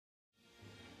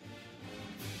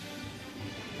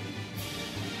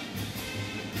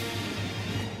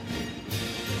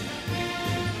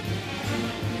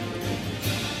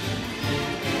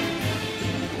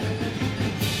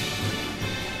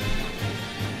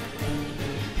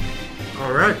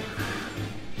All right.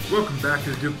 Welcome back to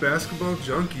the Duke Basketball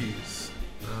Junkies.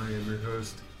 I am your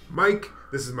host, Mike.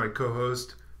 This is my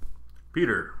co-host,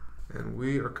 Peter. And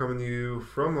we are coming to you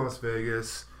from Las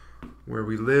Vegas, where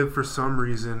we live for some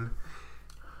reason.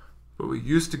 But we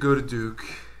used to go to Duke,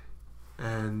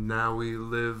 and now we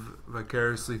live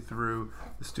vicariously through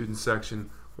the student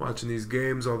section watching these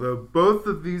games. Although both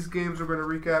of these games we're going to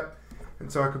recap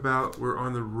and talk about, we're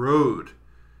on the road.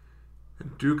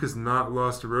 And Duke has not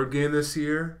lost a road game this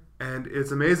year, and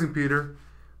it's amazing, Peter.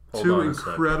 Two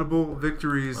incredible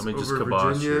victories over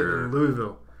Virginia and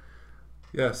Louisville.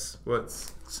 Yes,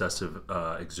 what's excessive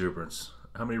exuberance?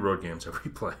 How many road games have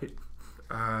we played?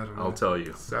 I don't know. I'll tell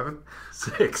you. 7?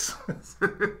 6.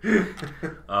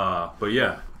 But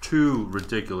yeah, 2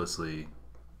 ridiculously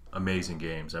amazing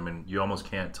games. I mean, you almost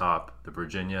can't top the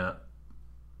Virginia,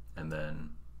 and then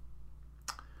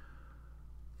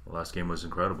the last game was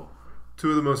incredible. 2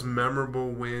 of the most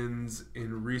memorable wins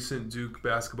in recent Duke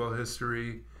basketball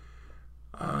history.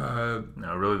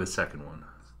 No, really the second one.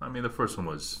 I mean, the first one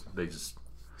was they just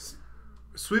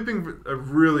sweeping a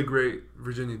really great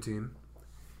Virginia team.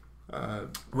 Where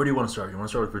do you want to start? You want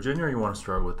to start with Virginia, or you want to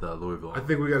start with Louisville? I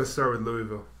think we got to start with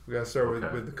Louisville. We got to start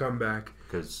with the comeback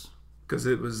because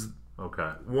it was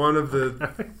one of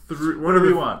the three. Whatever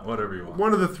you want.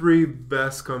 One of the 3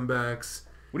 best comebacks.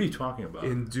 What are you talking about?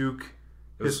 In Duke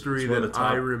history that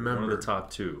I remember. One of the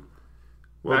top 2.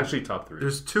 Well, actually, top 3.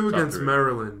 There's 2 against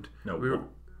Maryland. No,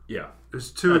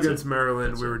 there's 2 against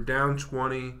Maryland. We were down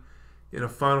 20 in a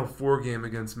Final Four game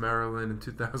against Maryland in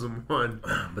 2001.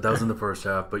 But that was in the first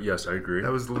half. But yes, I agree.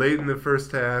 That was late in the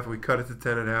first half. We cut it to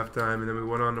 10 at halftime, and then we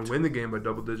went on to win the game by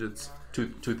double digits.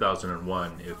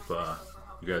 2001, if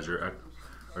you guys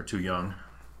are too young.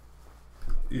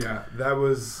 Yeah, that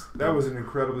was an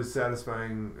incredibly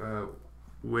satisfying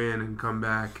win and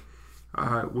comeback.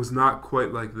 It was not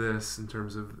quite like this in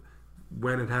terms of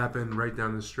when it happened right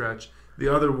down the stretch.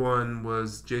 The other one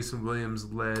was Jason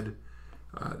Williams led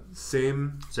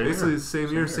same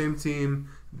year, same team,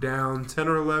 down 10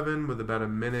 or 11 with about a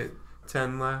minute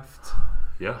 10 left.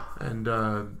 Yeah. And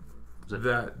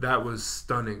that was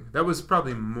stunning. That was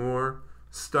probably more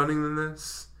stunning than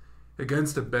this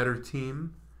against a better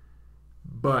team.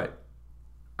 But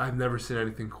I've never seen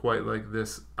anything quite like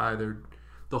this either.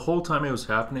 The whole time it was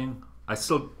happening, I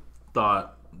still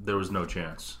thought there was no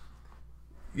chance.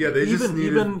 Yeah, they just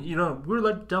needed... Even, we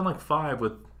were down like 5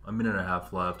 with a minute and a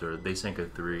half left, or they sank a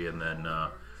 3, and then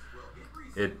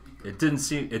it didn't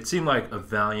seem... It seemed like a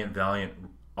valiant,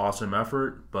 awesome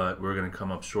effort, but we were going to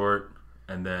come up short,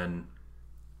 and then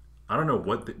I don't know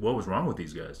what was wrong with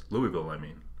these guys. Louisville, I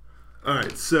mean. All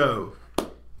right, so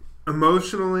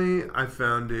emotionally, I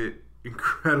found it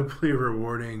incredibly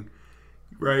rewarding.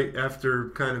 Right after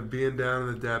kind of being down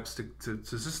in the depths to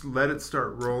just let it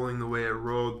start rolling the way it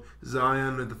rolled.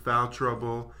 Zion with the foul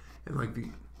trouble and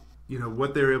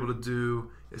what they were able to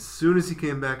do as soon as he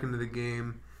came back into the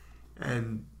game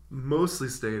and mostly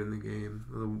stayed in the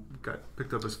game. Got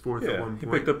picked up his 4th at one point. He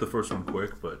picked up the first one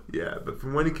quick, but but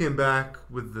from when he came back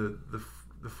with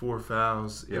the 4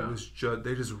 fouls, it was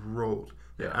they just rolled.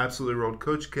 They absolutely rolled.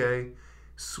 Coach K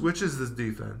switches this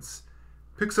defense.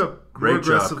 Picks up more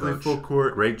aggressively full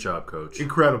court. Great job, Coach.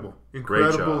 Incredible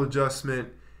adjustment.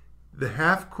 The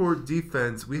half-court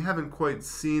defense, we haven't quite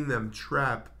seen them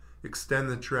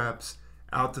extend the traps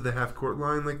out to the half-court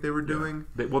line like they were doing.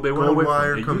 They went away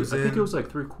from it. Comes I think it was like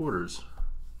 3/4.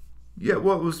 Yeah,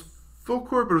 well, it was full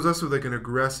court, but it was also like an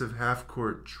aggressive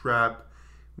half-court trap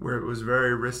where it was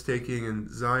very risk-taking, and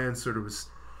Zion sort of was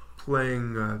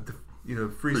playing,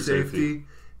 free safety.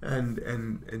 And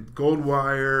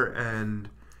Goldwire and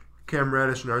Cam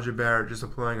Reddish and RJ Barrett just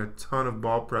applying a ton of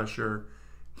ball pressure,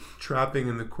 trapping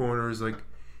in the corners. Like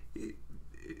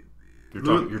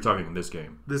you're talking in this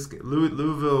game.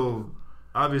 Louisville,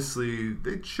 obviously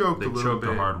they choked a little bit. They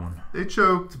choked a hard one. They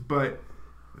choked, but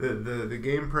the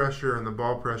game pressure and the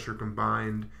ball pressure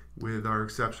combined with our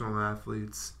exceptional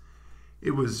athletes,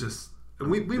 it was just.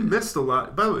 And we missed a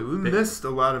lot. By the way, we missed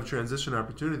a lot of transition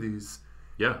opportunities.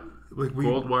 Yeah.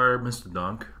 Goldwire missed a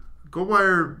dunk.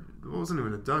 Goldwire wasn't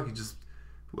even a dunk. He just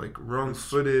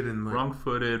wrong-footed and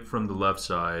wrong-footed from the left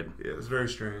side. Yeah, it was very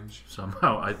strange.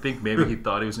 Somehow, I think maybe he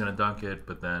thought he was going to dunk it,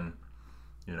 but then,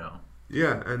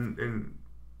 Yeah, and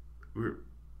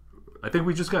I think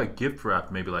we just got gift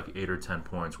wrapped maybe like 8 or 10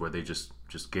 points where they just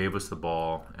gave us the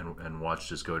ball and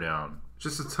watched us go down.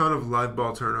 Just a ton of live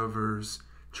ball turnovers.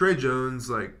 Trey Jones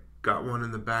got one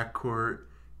in the backcourt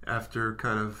after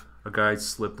kind of. A guy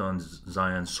slipped on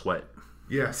Zion's sweat.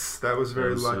 Yes, that was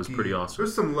very lucky. It was pretty awesome.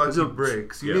 There's some lucky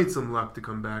breaks. You need some luck to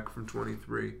come back from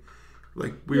 23.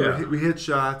 Like Yeah. we hit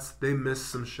shots, they missed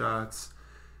some shots,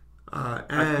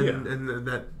 and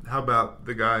that. How about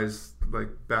the guys like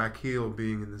back heel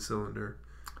being in the cylinder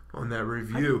on that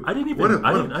review? I didn't even What a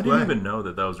I didn't play. even know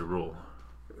that was a rule.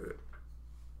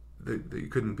 That you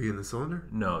couldn't be in the cylinder.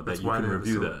 No, That's that you why can they have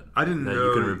review the that. I didn't that know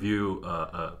you can review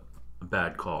a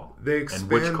bad call. They and expanded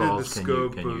which calls the can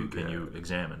scope can you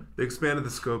examine? They expanded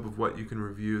the scope of what you can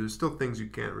review. There's still things you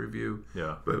can't review.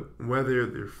 Yeah. But whether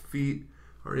their feet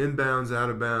are inbounds,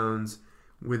 out of bounds,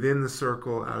 within the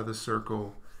circle, out of the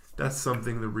circle, that's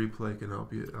something the replay can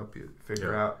help you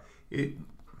figure out. It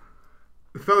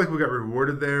felt like we got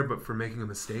rewarded there, but for making a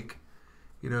mistake.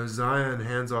 Zion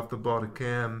hands off the ball to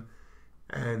Cam,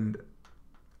 and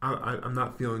I'm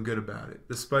not feeling good about it.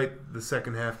 Despite the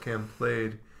second half Cam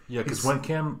played. Yeah, because when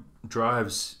Cam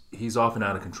drives, he's often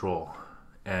out of control,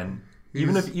 and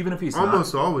even if he's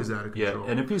almost always out of control. Yeah,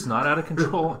 and if he's not out of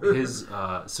control, his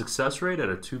success rate at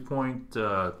a 2-point,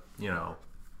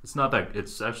 it's not that.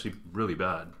 It's actually really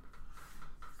bad.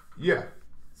 Yeah,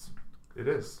 it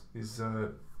is.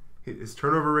 His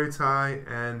turnover rate's high,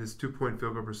 and his 2-point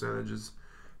field goal percentage is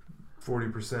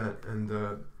 40%.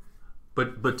 And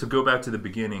but to go back to the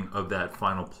beginning of that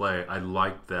final play, I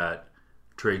liked that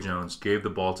Trey Jones gave the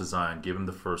ball to Zion, give him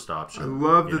the first option. I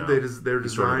love that they're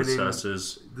designing sort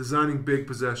of designing big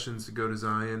possessions to go to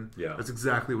Zion. Yeah, that's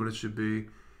exactly what it should be.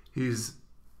 He's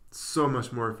so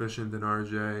much more efficient than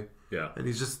RJ. Yeah, and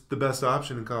he's just the best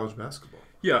option in college basketball.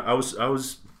 Yeah, I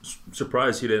was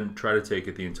surprised he didn't try to take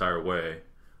it the entire way,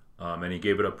 and he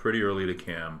gave it up pretty early to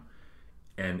Cam.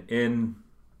 And in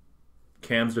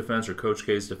Cam's defense or Coach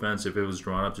K's defense, if it was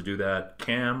drawn up to do that,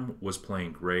 Cam was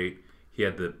playing great. He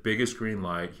had the biggest green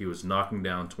light. He was knocking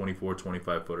down 24,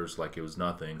 25-footers like it was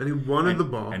nothing. And he wanted the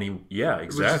ball. And exactly.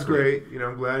 Which is great.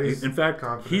 I'm glad he's in fact,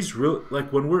 confident. He's real.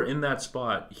 Like when we're in that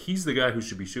spot, he's the guy who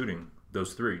should be shooting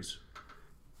those threes.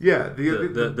 Yeah.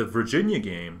 The Virginia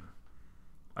game,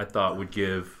 I thought would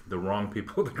give the wrong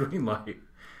people the green light.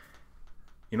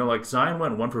 Like Zion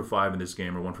went 1 for 5 in this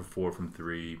game, or 1 for 4 from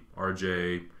 3.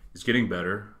 RJ is getting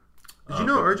better. Did you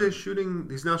know RJ's shooting?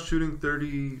 He's now shooting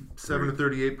 37 to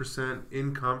 38%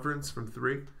 in conference from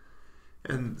 3,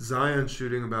 and Zion's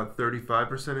shooting about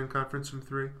 35% in conference from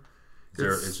 3.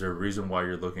 Is there a reason why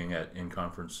you're looking at in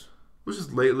conference? Which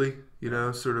is lately,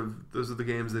 sort of those are the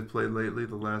games they've played lately.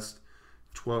 The last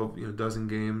 12, dozen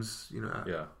games,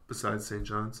 besides St.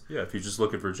 John's. Yeah, if you just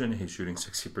look at Virginia, he's shooting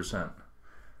 60%.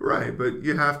 Right, but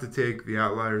you have to take the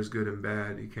outliers, good and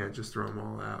bad. You can't just throw them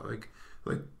all out. Like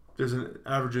there's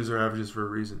averages are averages for a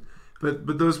reason.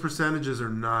 But those percentages are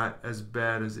not as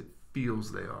bad as it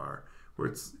feels they are. Where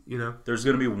it's there's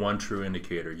going to be one true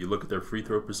indicator. You look at their free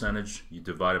throw percentage, you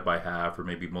divide it by half, or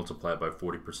maybe multiply it by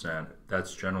 40%.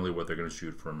 That's generally what they're going to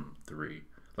shoot from 3.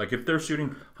 Like if they're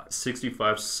shooting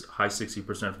 65, high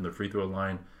 60% from the free throw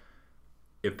line,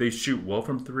 if they shoot well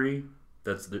from 3,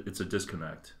 it's a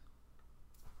disconnect.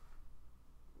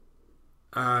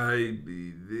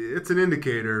 It's an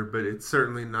indicator, but it's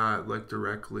certainly not like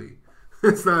directly.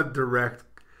 It's not direct.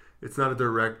 It's not a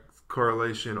direct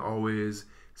correlation always.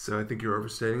 So I think you're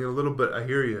overstating it a little. But I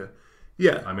hear you.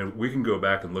 Yeah. I mean, we can go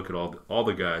back and look at all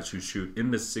the guys who shoot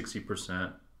in the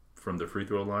 60% from the free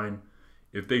throw line.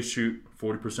 If they shoot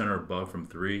 40% or above from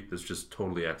 3, that's just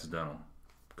totally accidental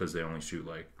because they only shoot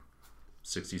like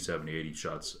 60, 70, 80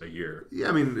 shots a year. Yeah,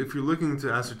 I mean, if you're looking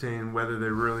to ascertain whether they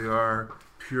really are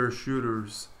pure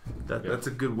shooters, that's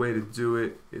a good way to do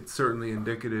it. It's certainly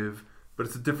indicative, but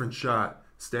it's a different shot.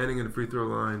 Standing in the free throw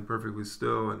line perfectly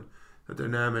still and a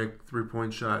dynamic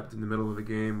 3-point shot in the middle of the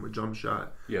game, a jump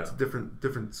shot. Yeah. It's a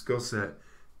different skill set,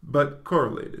 but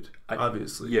correlated,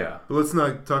 obviously. Yeah. But let's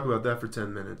not talk about that for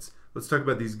 10 minutes. Let's talk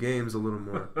about these games a little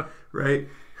more, right?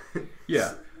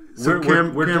 Yeah. So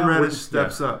Cam Reddish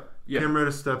steps up. Yeah. Cam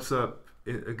Reddish steps up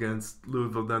against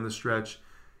Louisville down the stretch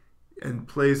and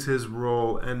plays his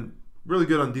role and really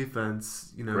good on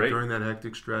defense, during that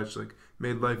hectic stretch, like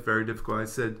made life very difficult. I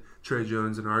said Trey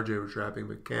Jones and RJ were trapping,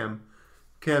 but Cam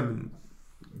and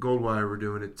Goldwire were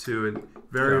doing it too, and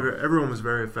everyone was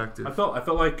very effective. I felt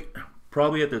like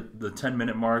probably at the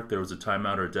 10-minute mark there was a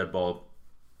timeout or a dead ball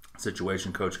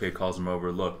situation. Coach K calls him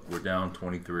over. Look, we're down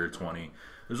 23 or 20.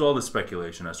 There's all this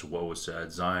speculation as to what was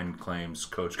said. Zion claims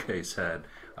Coach K said,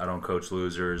 "I don't coach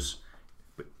losers.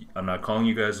 But I'm not calling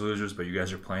you guys losers, but you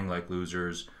guys are playing like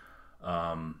losers."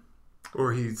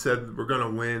 Or he said, "We're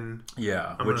gonna win."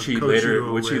 Yeah, which he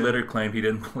later claimed he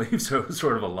didn't believe, so it was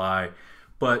sort of a lie.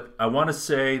 But I want to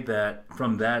say that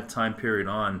from that time period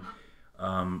on,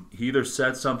 he either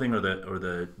said something or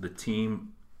the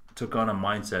team took on a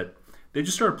mindset. They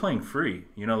just started playing free.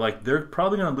 Like they're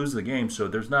probably going to lose the game, so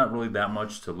there's not really that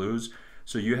much to lose.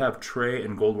 So you have Trey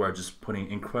and Goldwire just putting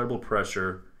incredible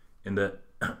pressure in the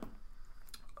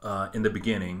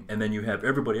beginning, and then you have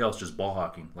everybody else just ball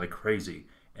hawking like crazy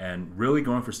and really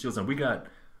going for steals. And we got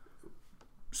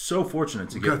so fortunate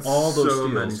to get all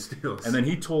those steals. And then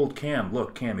he told Cam,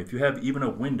 look, Cam, if you have even a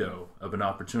window of an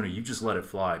opportunity, you just let it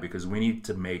fly because we need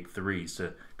to make threes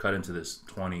to cut into this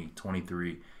 20,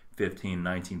 23, 15,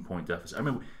 19-point deficit. I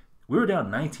mean, we were down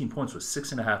 19 points with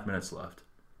 6.5 minutes left.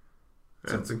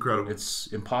 That's incredible. It's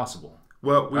impossible.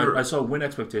 Well, I saw a win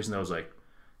expectation that was like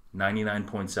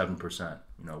 99.7%.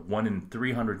 1 in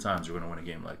 300 times you're going to win a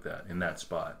game like that in that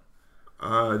spot.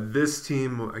 This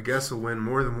team, I guess, will win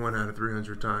more than 1 out of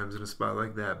 300 times in a spot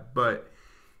like that. But,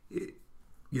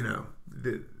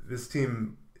 this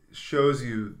team shows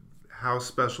you how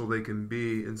special they can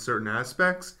be in certain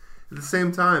aspects. At the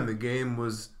same time, the game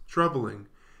was troubling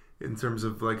in terms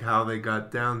of like how they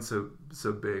got down so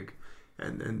big,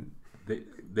 and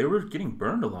they were getting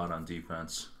burned a lot on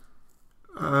defense.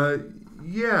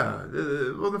 Yeah.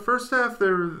 Well, the first half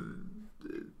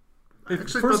I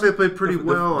actually thought they played pretty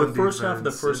well on defense.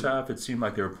 The first half, it seemed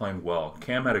like they were playing well.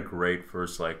 Cam had a great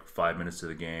first 5 minutes of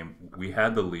the game. We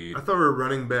had the lead. I thought we were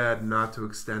running bad not to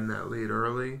extend that lead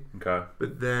early. Okay.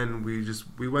 But then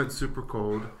we went super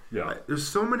cold. Yeah. There's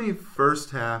so many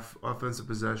first half offensive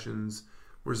possessions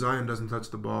where Zion doesn't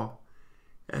touch the ball,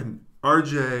 and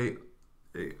RJ,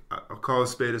 I'll call a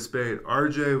spade.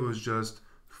 RJ was just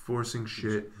forcing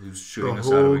shit he was shooting the us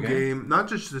out of whole the game. Not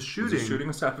just the shooting. Was he shooting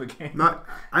us out of the game?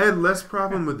 I had less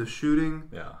problem with the shooting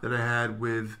Yeah. than I had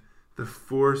with the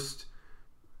forced,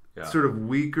 Yeah. sort of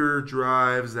weaker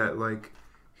drives that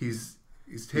he's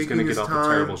taking gonna his get off a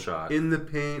time terrible shot. in the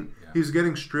paint. Yeah. He was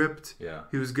getting stripped. Yeah.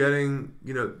 He was getting,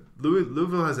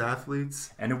 Louisville has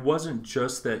athletes. And it wasn't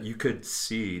just that you could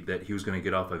see that he was going to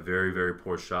get off a very, very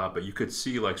poor shot, but you could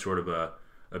see sort of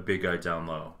a big guy down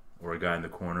low or a guy in the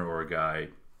corner or a guy.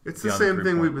 It's the same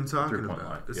thing we've been talking about.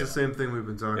 Line. It's the same thing we've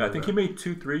been talking about. Yeah, I think he made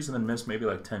 2 threes and then missed maybe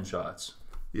 10 shots.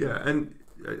 Yeah, and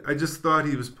I just thought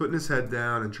he was putting his head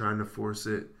down and trying to force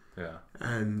it. Yeah.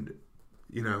 And,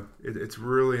 it's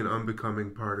really an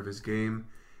unbecoming part of his game.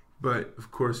 But, of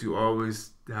course, you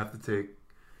always have to take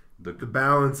the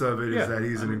balance of it is that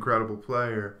he's an incredible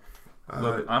player.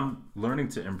 Look, I'm learning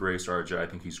to embrace RJ. I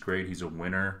think he's great. He's a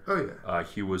winner. Oh, yeah.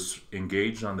 He was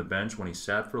engaged on the bench when he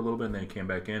sat for a little bit and then he came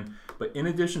back in. But in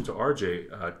addition to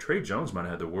RJ, Trey Jones might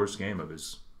have had the worst game of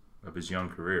his young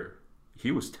career.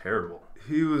 He was terrible.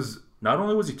 He was... Not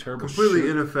only was he terrible, completely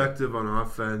ineffective on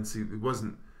offense. He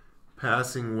wasn't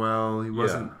passing well. He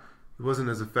wasn't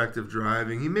as effective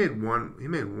driving. He made one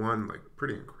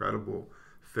pretty incredible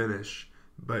finish,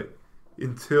 but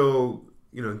until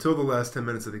the last 10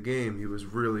 minutes of the game, he was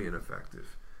really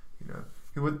ineffective.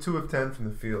 He went 2 of 10 from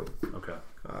the field. Okay.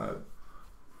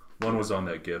 One was on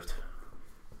that gift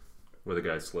where the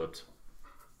guy slipped.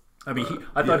 I mean,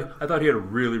 I thought he had a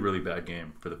really, really bad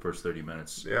game for the first 30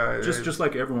 minutes. Yeah, just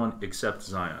like everyone except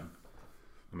Zion.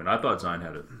 I mean, I thought Zion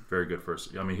had a very good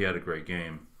first. I mean, he had a great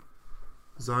game.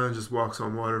 Zion just walks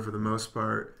on water for the most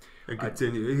part and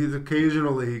continue.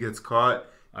 Occasionally he gets caught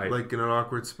in an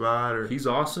awkward spot. Or he's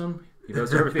awesome. He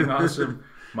does everything awesome.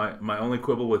 My only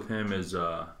quibble with him is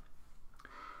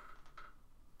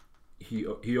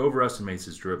he overestimates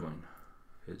his dribbling.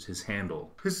 His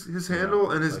handle. His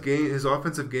handle and his game, his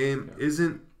offensive game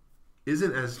isn't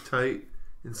as tight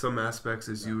in some aspects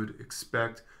as you would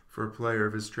expect for a player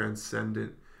of his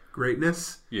transcendent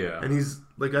greatness. Yeah. And he's,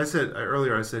 like I said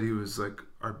earlier, I said he was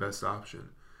our best option,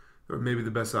 or maybe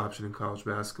the best option in college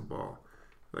basketball,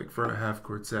 for a half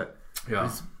court set.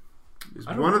 Yeah. He's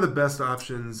one of the best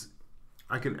options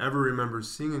I can ever remember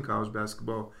seeing in college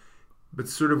basketball, but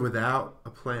sort of without a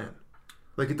plan.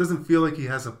 It doesn't feel like he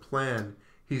has a plan.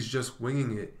 He's just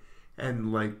winging it.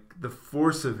 And, the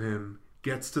force of him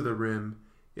gets to the rim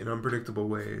in unpredictable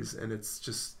ways, and it's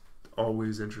just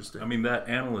always interesting. I mean, that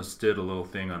analyst did a little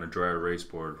thing on a dry erase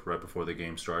board right before the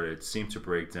game started. It seemed to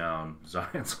break down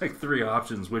Zion's 3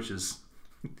 options, which is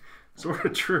sort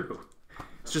of true.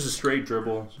 It's just a straight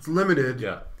dribble. It's limited.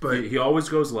 Yeah. But he always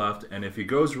goes left, and if he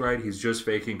goes right, he's just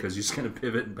faking because he's going to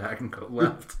pivot and back and go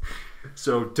left.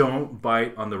 So don't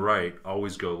bite on the right.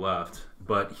 Always go left.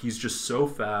 But he's just so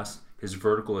fast. His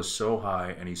vertical is so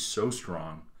high, and he's so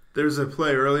strong. There's a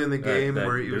play early in the game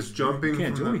where he was jumping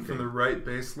from the right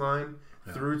baseline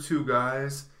through 2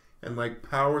 guys and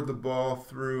powered the ball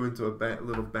through into a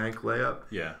little bank layup.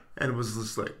 Yeah. And it was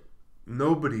just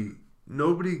nobody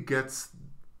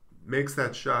makes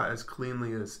that shot as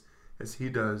cleanly as he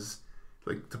does.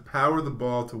 To power the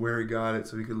ball to where he got it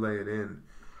so he could lay it in.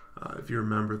 If you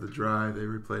remember the drive, they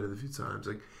replayed it a few times.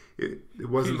 It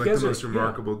wasn't the most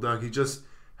remarkable dunk. He just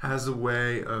has a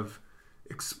way of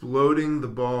exploding the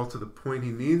ball to the point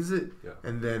he needs it, Yeah.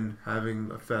 and then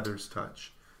having a feather's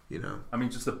touch. You know, I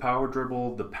mean, just the power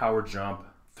dribble, the power jump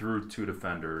through 2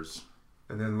 defenders,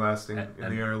 and then lasting in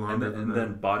the air longer, and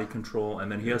then body control, and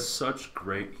then he has such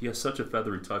a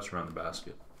feathery touch around the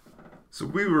basket. So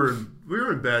we were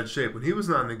in bad shape when he was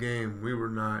not in the game. We were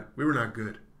not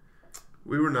good.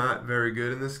 We were not very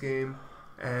good in this game,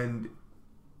 and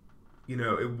you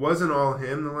know it wasn't all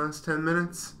him the last 10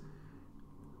 minutes.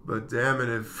 But damn it,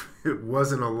 if it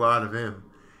wasn't a lot of him,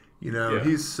 you know,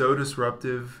 he's so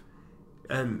disruptive,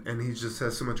 and he just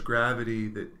has so much gravity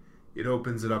that it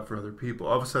opens it up for other people.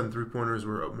 All of a sudden, 3-pointers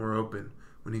were more open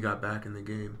when he got back in the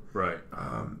game. Right.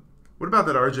 What about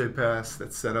that RJ pass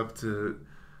that set up to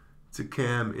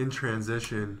Cam in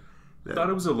transition? I thought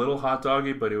it was a little hot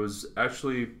doggy, but it was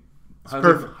actually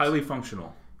highly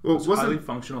functional. Well, it was highly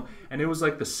functional, and it was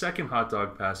like the second hot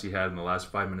dog pass he had in the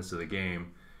last 5 minutes of the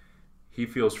game. He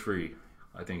feels free.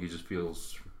 I think he just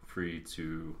feels free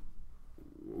to.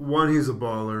 One, he's a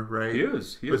baller, right? He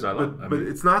is. But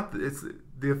it's not. It's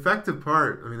the effective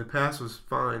part. I mean, the pass was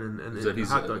fine, and the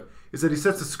hot dog is that he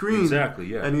sets a screen exactly,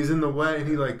 yeah, and he's in the way, and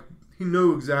he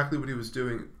knew exactly what he was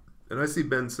doing. And I see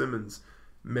Ben Simmons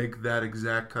make that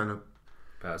exact kind of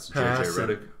pass to JJ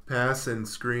Redick. Pass and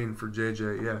screen for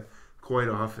JJ, yeah, quite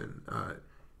often.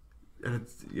 And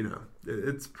it's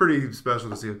it's pretty special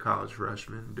to see a college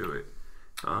freshman do it.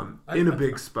 In a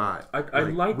big spot. I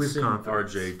like seeing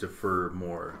confidence. RJ defer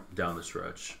more down the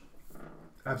stretch.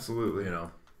 Absolutely. You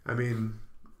know, I mean,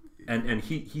 and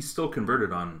he still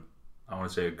converted on, I want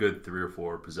to say, a good 3 or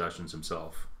 4 possessions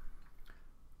himself.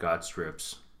 Got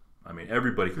strips. I mean,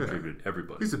 everybody contributed.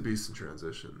 Everybody. He's a beast in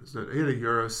transition. He had a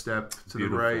Euro step to the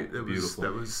right.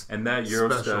 And that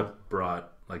Euro step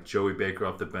brought like Joey Baker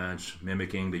off the bench,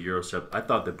 mimicking the Euro step. I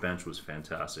thought the bench was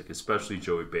fantastic, especially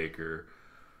Joey Baker.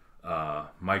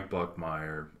 Mike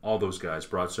Buckmeyer, all those guys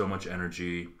brought so much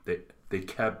energy. They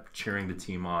kept cheering the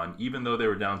team on, even though they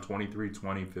were down 23,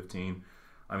 20, 15.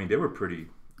 I mean, they were pretty.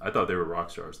 I thought they were rock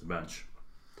stars, the bench.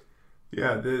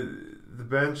 Yeah, the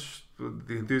bench,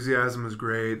 the enthusiasm was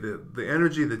great. The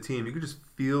energy of the team, you could just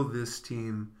feel this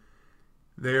team.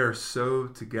 They are so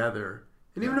together.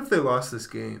 And even if they lost this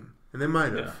game, and they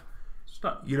might have, it's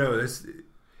not,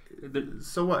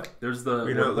 so what? There's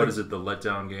the what is it? The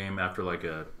letdown game after like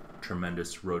a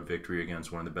tremendous road victory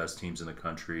against one of the best teams in the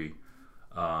country.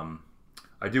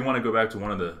 I do want to go back to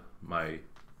one of my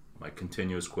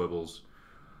continuous quibbles.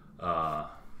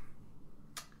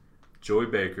 Joey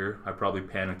Baker. I probably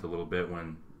panicked a little bit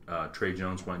when Trey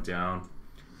Jones went down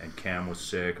and Cam was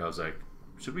sick. I was like,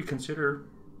 should we consider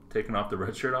taking off the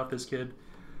red shirt off this kid?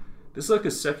 This is like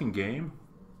his second game.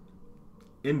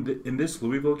 In this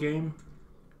Louisville game,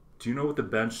 do you know what the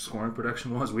bench scoring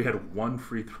production was? We had 1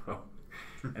 free throw.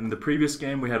 And in the previous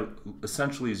game, we had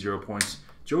essentially 0 points.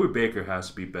 Joey Baker has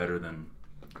to be better than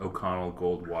O'Connell,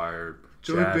 Goldwire,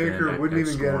 Joey Baker wouldn't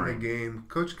even scoring. get in the game.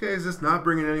 Coach K is just not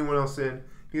bringing anyone else in.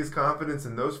 He has confidence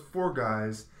in those 4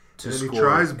 guys. To and then score he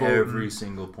tries Bolden, every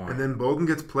single point. And then Bolden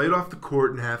gets played off the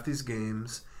court in half these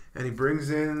games. And he brings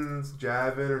in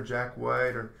Javin or Jack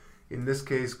White or, in this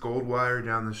case, Goldwire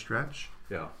down the stretch.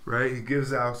 Yeah. Right? He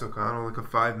gives Alex O'Connell like a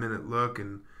 5-minute look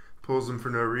and pulls him for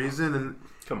no reason. And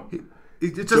come on.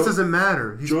 It just doesn't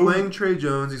matter. He's playing Trey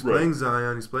Jones. He's playing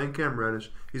Zion. He's playing Cam Reddish.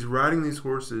 He's riding these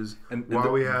horses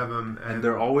while we have him. And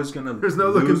they're always going to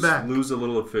lose a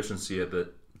little efficiency at the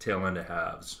tail end of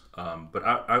halves. But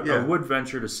I would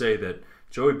venture to say that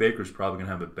Joey Baker's probably going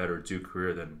to have a better Duke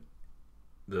career than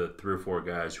the 3 or 4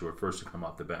 guys who are first to come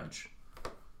off the bench.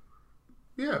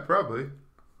 Yeah, probably.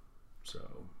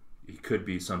 So he could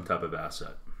be some type of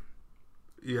asset.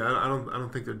 Yeah, I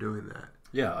don't think they're doing that.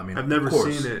 Yeah, I mean, I've never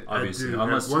seen it. Obviously,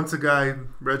 once a guy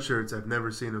redshirts, I've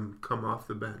never seen him come off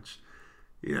the bench.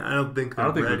 Yeah, I don't think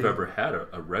we've ever had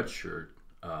a red shirt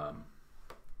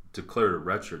declared a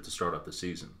red shirt to start off the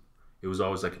season. It was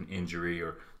always like an injury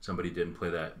or somebody didn't play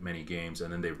that many games,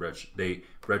 and then they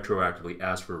retroactively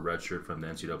asked for a red shirt from the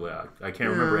NCAA. I can't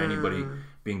remember anybody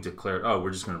being declared, "Oh,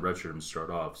 we're just going to red shirt him to start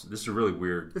off." So this is really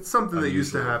weird. It's something that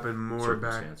used to happen more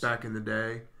back in the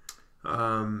day.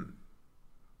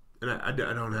 And I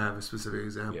don't have a specific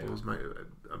examples. Yeah.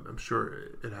 I'm sure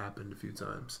it happened a few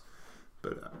times,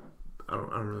 but I don't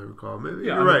really recall. Maybe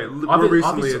you're right. More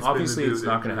recently, obviously it's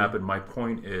not going to happen. My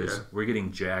point is we're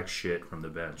getting jack shit from the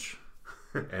bench.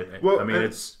 Well, I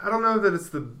mean, I don't know that it's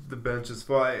the bench's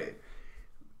fault.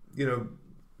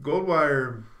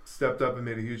 Goldwire stepped up and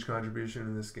made a huge contribution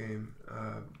in this game,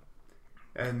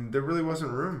 and there really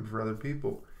wasn't room for other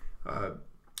people.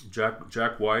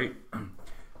 Jack White.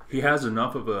 he has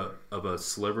enough of a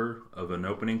sliver of an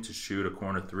opening to shoot a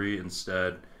corner three.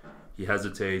 Instead, he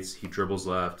hesitates, he dribbles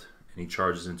left, and he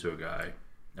charges into a guy.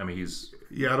 I mean,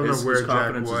 I don't know where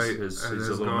Jack White is a has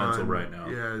little gone. mental right now.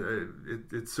 Yeah,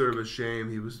 it's sort of a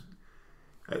shame.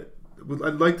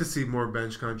 I'd like to see more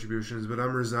bench contributions, but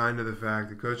I'm resigned to the fact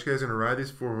that Coach K is going to ride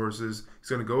these four horses. He's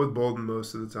going to go with Bolden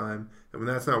most of the time, and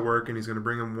when that's not working, he's going to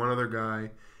bring in one other guy,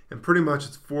 and pretty much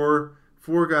it's four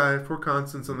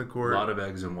constants on the court. A lot of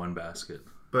eggs in one basket.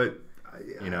 But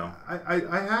I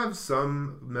have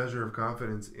some measure of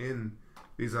confidence in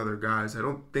these other guys. I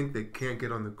don't think they can't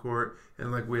get on the court,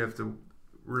 and we have to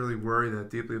really worry that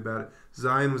deeply about it.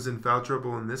 Zion was in foul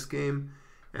trouble in this game,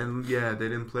 and they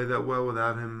didn't play that well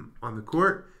without him on the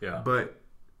court. Yeah. But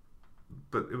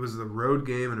it was the road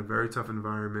game in a very tough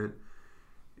environment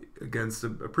against a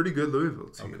pretty good Louisville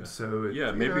team. Okay. So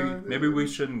maybe we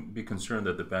shouldn't be concerned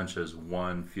that the bench has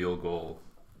one field goal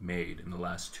made in the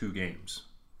last two games.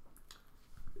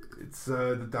 It's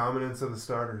the dominance of the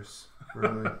starters,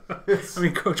 really. I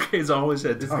mean, Coach K's always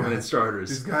had dominant starters.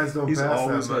 These guys don't He's pass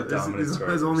always that much. had dominant These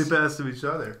starters. guys only pass to each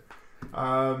other.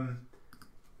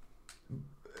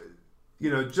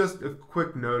 Just a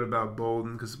quick note about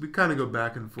Bolden, because we kind of go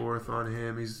back and forth on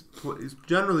him. He's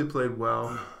generally played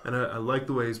well, and I like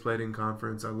the way he's played in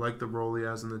conference. I like the role he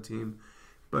has on the team.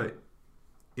 But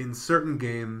in certain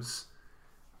games,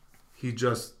 he's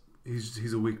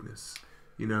a weakness.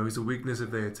 He's a weakness if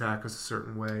they attack us a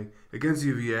certain way. Against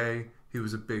UVA, he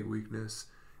was a big weakness.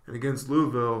 And against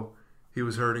Louisville, he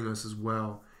was hurting us as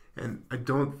well. And I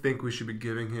don't think we should be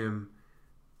giving him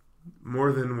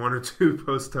more than one or two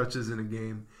post touches in a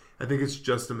game. I think it's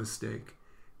just a mistake.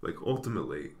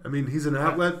 Ultimately, I mean, he's an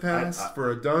outlet pass for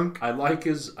a dunk. I like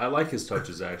his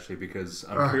touches actually, because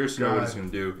I'm curious to know what he's going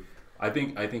to do. I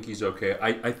think he's okay.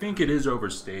 I think it is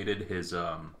overstated his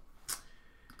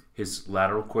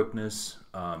lateral quickness.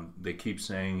 They keep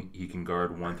saying he can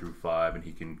guard 1 through 5, and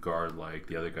he can guard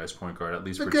the other guy's point guard at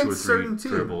least for against 2 or 3 teams.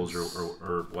 dribbles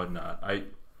or whatnot.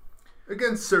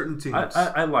 Against certain teams,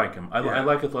 I like him. I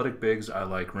like athletic bigs. I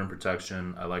like rim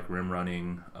protection. I like rim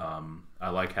running. I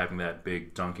like having that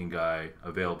big dunking guy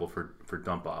available for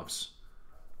dump offs.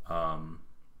 I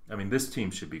mean, this team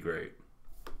should be great.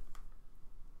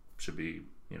 Should be,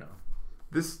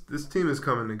 This team is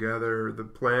coming together. The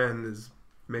plan is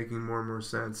making more and more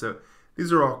sense. So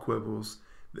these are all quibbles.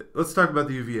 Let's talk about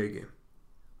the UVA game.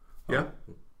 Yeah?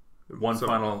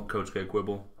 Final Coach K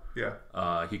quibble.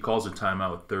 Yeah. He calls a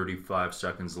timeout with 35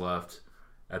 seconds left.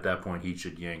 At that point, he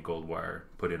should yank Goldwire,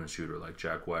 put in a shooter like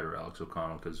Jack White or Alex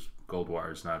O'Connell, because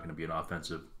Goldwire is not going to be an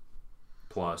offensive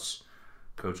plus.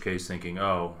 Coach K's thinking,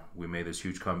 we made this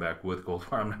huge comeback with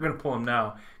Goldwire. I'm not going to pull him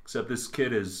now, except this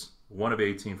kid is 1 of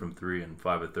 18 from 3 and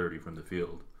 5 of 30 from the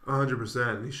field.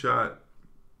 100%. He shot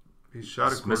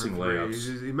a missing three.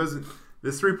 layups. He doesn't.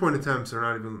 His 3-point attempts are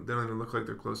not even. They don't even look like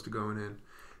they're close to going in.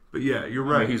 But yeah, you're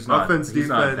right. I mean, he's not that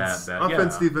bad.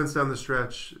 Offense, defense down the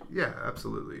stretch. Yeah,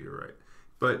 absolutely, you're right.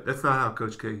 But that's not how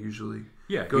Coach K usually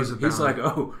goes about. He's like,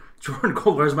 Jordan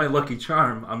Goldwire's my lucky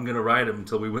charm. I'm gonna ride him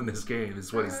until we win this game.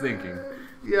 Is what he's thinking.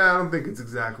 Yeah, I don't think it's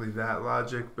exactly that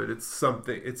logic, but it's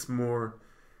something. It's more.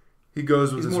 He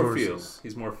goes with his horses.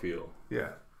 He's more feel. Yeah.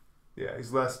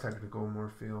 He's less technical, more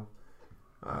feel.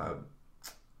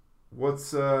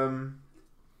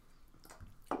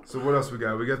 So what else we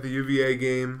got? We got the UVA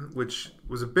game, which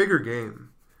was a bigger game.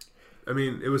 I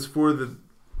mean, it was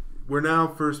we're now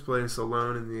first place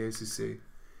alone in the ACC,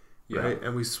 right?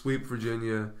 And we sweep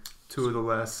Virginia 2 of the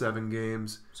last 7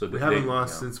 games. So we haven't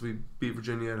lost since we beat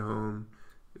Virginia at home.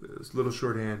 It was a little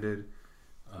shorthanded.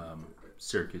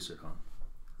 Syracuse at home.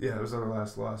 Yeah, it was our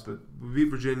last loss, but we beat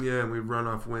Virginia and we've run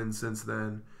off wins since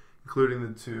then, including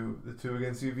the two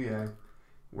against UVA.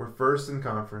 We're first in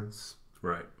conference.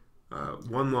 Right.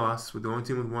 1 loss. We're the only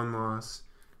team with 1 loss.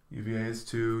 UVA is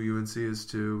 2. UNC is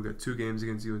 2. We got 2 games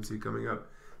against UNC coming up.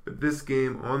 But this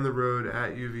game on the road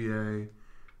at UVA,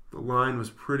 the line was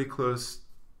pretty close.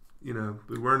 We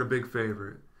weren't a big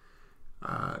favorite.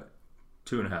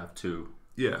 2.5, 2.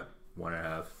 Yeah.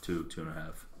 1.5, 2,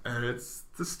 2.5. And it's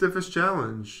the stiffest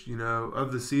challenge,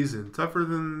 of the season. Tougher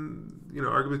than,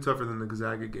 arguably tougher than the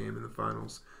Gonzaga game in the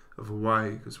finals of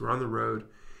Hawaii, because we're on the road.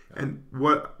 And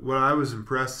what I was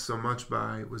impressed so much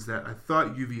by was that I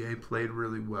thought UVA played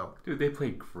really well. Dude, they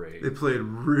played great. They played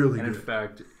really good. And in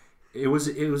fact, it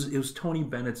was Tony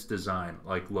Bennett's design.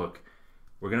 Look,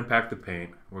 we're gonna pack the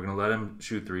paint. We're gonna let them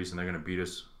shoot threes, and they're gonna beat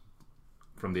us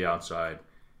from the outside.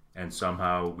 And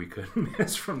somehow we couldn't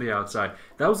miss from the outside.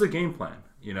 That was the game plan.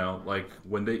 When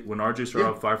RJ started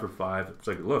out 5 for 5, it's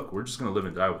like, look, we're just gonna live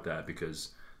and die with that because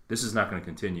this is not gonna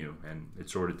continue, and it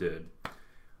sort of did.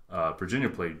 Virginia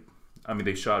played. I mean,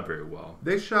 they shot very well.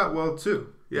 They shot well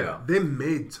too. Yeah. They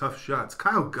made tough shots.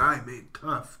 Kyle Guy made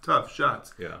tough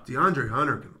shots. Yeah. DeAndre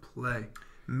Hunter can play.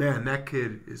 Man, that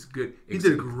kid is good. He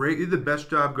did great. He did the best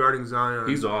job guarding Zion.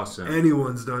 He's awesome.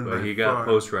 Anyone's done but by he got far.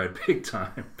 post right big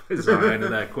time. Zion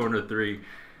in that corner three.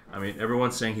 I mean,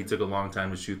 everyone's saying he took a long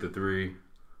time to shoot the three.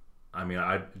 I mean,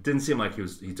 it didn't seem like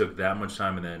he took that much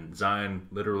time, and then Zion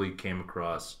literally came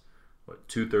across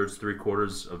 2/3,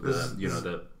 3/4 of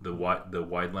the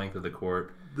wide length of the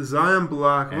court. The Zion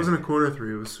block, it wasn't a corner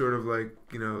three. It was sort of like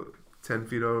 10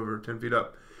 feet over, 10 feet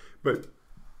up, but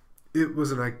it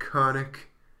was an iconic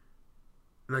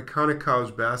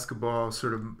college basketball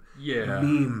sort of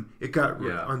meme. It got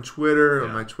on Twitter,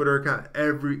 on my Twitter account.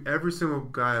 Every single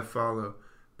guy I follow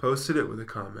posted it with a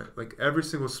comment. Like every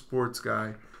single sports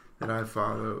guy that I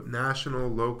follow, national,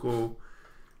 local,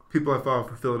 people I follow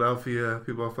from Philadelphia,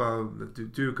 people I follow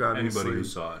that Duke, obviously. Anybody who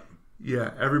saw it.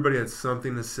 Yeah, everybody had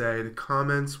something to say. The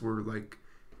comments were like,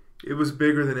 it was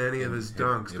bigger than any of his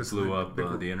dunks. It blew up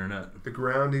the internet. The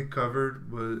ground he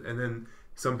covered was, and then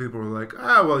some people were like,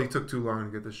 well, he took too long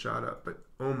to get the shot up. But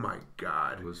oh my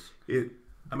God,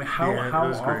 how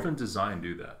often does Zion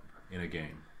do that in a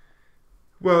game?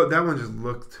 Well, that one just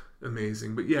looked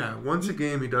amazing. But yeah, once a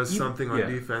game he does something on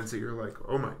defense that you're like,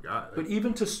 oh my God. But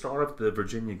even to start off the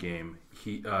Virginia game,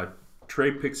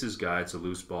 Trey picks his guy. It's a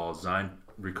loose ball. Zion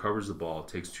recovers the ball,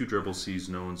 takes 2 dribbles, sees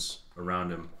no one's around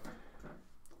him.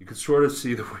 You could sort of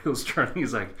see the wheels turning.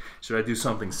 He's like, should I do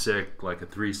something sick, like a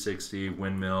 360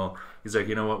 windmill? He's like,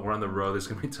 you know what? We're on the road. This is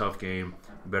going to be a tough game.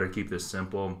 We better keep this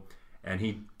simple. And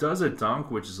he does a dunk,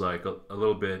 which is like a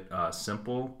little bit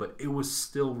simple, but it was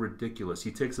still ridiculous. He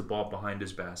takes the ball behind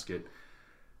his basket,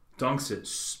 dunks it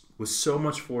with so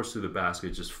much force through the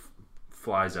basket, it just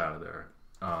flies out of there.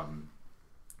 I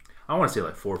want to say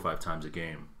like 4 or 5 times a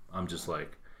game. I'm just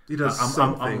like, he does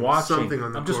I'm watching. Something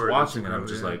on the I'm just court watching, and I'm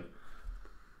just like,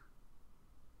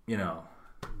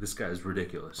 this guy is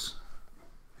ridiculous.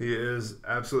 He is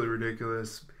absolutely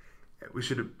ridiculous. We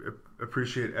should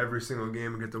appreciate every single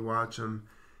game and get to watch him.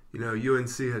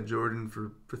 UNC had Jordan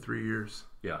for 3 years.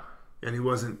 Yeah, and he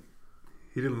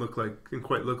didn't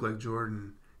quite look like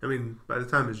Jordan. I mean, by the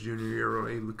time his junior year,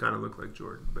 he kind of looked like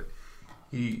Jordan, but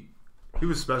he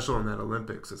was special in that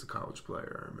Olympics as a college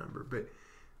player. I remember, but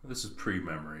this is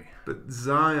pre-memory. But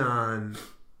Zion,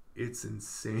 it's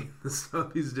insane the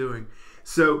stuff he's doing.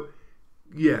 So,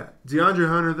 yeah, DeAndre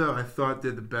Hunter, though, I thought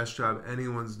did the best job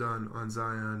anyone's done on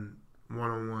Zion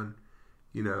one-on-one,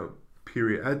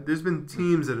 period. There's been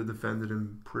teams that have defended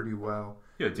him pretty well.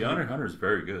 Yeah, DeAndre Hunter is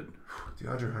very good.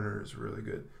 DeAndre Hunter is really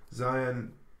good.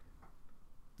 Zion,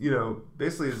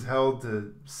 basically is held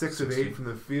to 6 of 8 from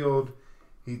the field.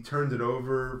 He turned it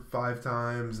over 5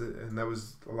 times, and a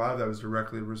lot of that was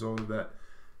directly a result of that.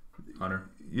 Hunter.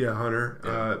 Yeah, Hunter.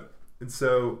 Yeah.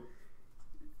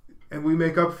 And we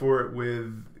make up for it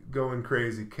with going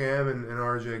crazy. Cam and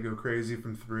RJ go crazy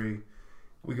from 3.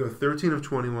 We go 13 of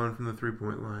 21 from the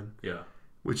 3-point line. Yeah.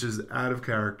 Which is out of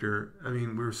character. I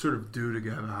mean, we were sort of due to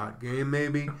have a hot game,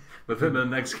 maybe. But then the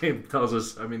next game tells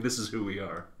us, this is who we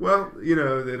are. Well,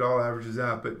 it all averages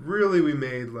out. But really, we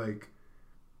made like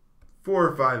 4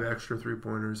 or 5 extra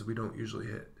 3-pointers that we don't usually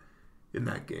hit in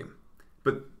that game.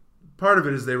 But part of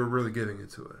it is they were really giving it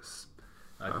to us.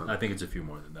 I think it's a few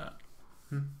more than that.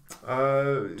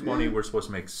 20, we're supposed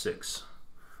to make 6.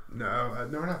 No,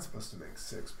 we're not supposed to make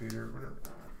 6, Peter.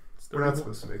 We're not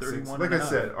supposed to make 6. Like I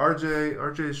said,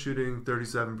 RJ is shooting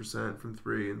 37% from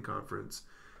 3 in conference.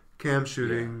 Cam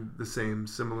shooting the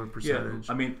similar percentage.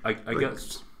 Yeah, I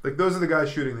guess like those are the guys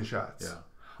shooting the shots.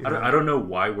 Yeah, I don't know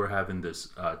why we're having this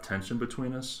tension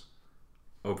between us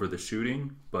over the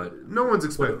shooting, but no one's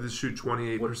expected to shoot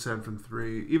 28% from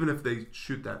 3, even if they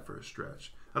shoot that for a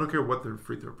stretch. I don't care what their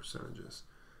free throw percentage is.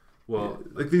 Well,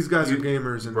 like these guys are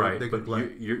gamers and they can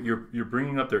play. You're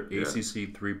bringing up their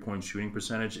ACC 3-point shooting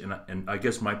percentage, and I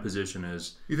guess my position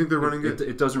is you think they're running good.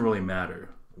 It doesn't really matter.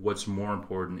 What's more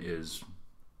important is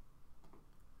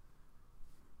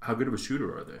how good of a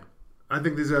shooter are they? I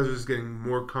think these guys are just getting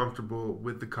more comfortable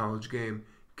with the college game.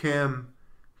 Cam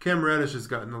Reddish has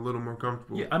gotten a little more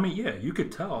comfortable. Yeah, you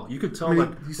could tell. He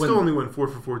still only went 4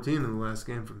 for 14 in the last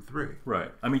game from 3.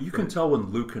 Right. You can tell when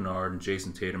Luke Kennard and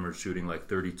Jason Tatum are shooting like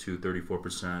 32,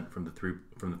 34% from the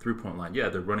 3-point line. Yeah,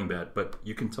 they're running bad, but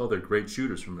you can tell they're great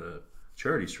shooters from the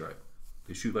charity stripe.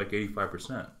 They shoot like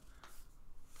 85%.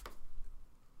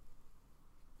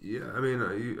 Yeah,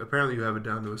 apparently you have it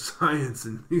down to a science,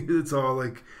 and it's all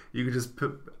like you could just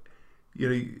put.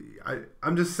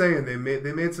 I'm just saying they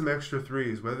made some extra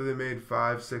threes. Whether they made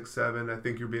 5, 6, 7, I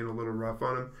think you're being a little rough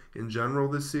on them in general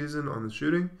this season on the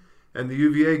shooting. And the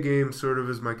UVA game sort of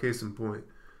is my case in point.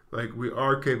 Like, we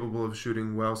are capable of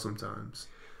shooting well sometimes.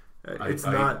 It's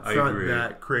not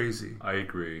that crazy. I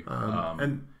agree.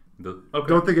 And okay.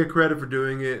 don't they get credit for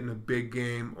doing it in a big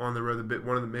game on the road?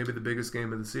 Maybe the biggest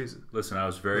game of the season. Listen, I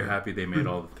was very happy they made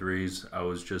all the threes. I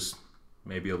was just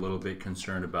maybe a little bit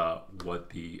concerned about what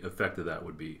the effect of that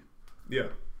would be. Yeah.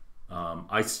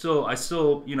 I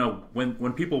still, you know,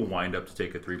 when people wind up to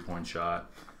take a 3-point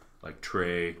shot, like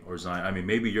Trey or Zion, I mean,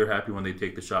 maybe you're happy when they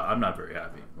take the shot. I'm not very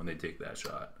happy when they take that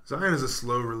shot. Zion is a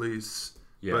slow release.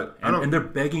 Yeah, but and they're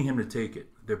begging him to take it.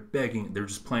 They're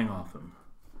just playing off him.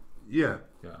 Yeah.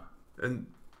 Yeah. And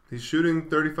he's shooting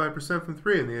 35% from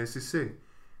 3 in the ACC.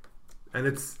 And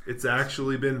it's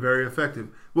actually been very effective.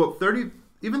 Well,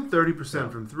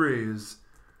 30% from 3 is,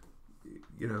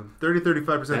 you know,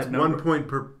 35% is 1 point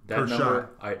per shot.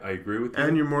 I agree with you.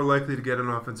 And you're more likely to get an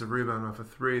offensive rebound off a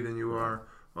 3 than you are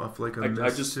off like a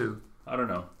miss 2. I don't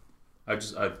know. I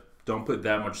don't put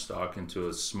that much stock into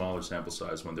a smaller sample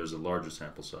size when there's a larger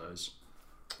sample size.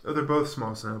 Oh, they're both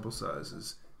small sample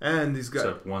sizes. And these guys,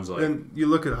 except one's like, and you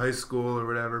look at high school or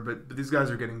whatever, but these guys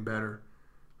are getting better,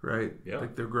 right? Yeah.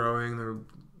 Like, they're growing, they're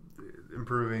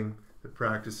improving, they're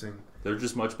practicing. They're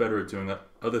just much better at doing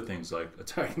other things like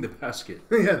attacking the basket.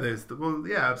 Yeah,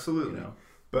 absolutely. You know?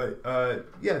 But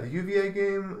the UVA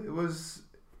game, it was.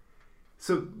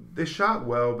 So they shot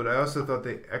well, but I also thought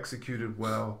they executed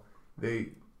well. They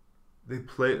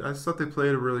played. I just thought they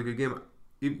played a really good game.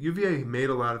 UVA made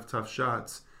a lot of tough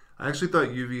shots. I actually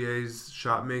thought UVA's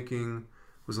shot making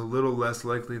was a little less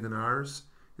likely than ours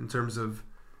in terms of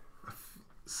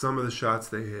some of the shots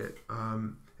they hit.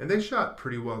 And they shot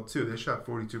pretty well too. They shot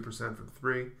 42% from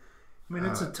 3. I mean,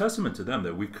 it's a testament to them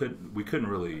that we couldn't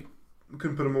really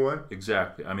put them away.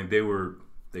 Exactly. I mean,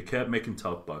 they kept making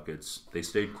tough buckets. They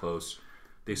stayed close.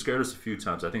 They scared us a few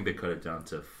times. I think they cut it down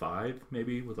to 5,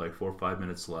 maybe, with like 4 or 5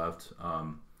 minutes left.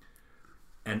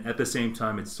 And at the same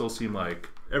time, it still seemed like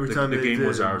the game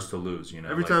was ours to lose. You know,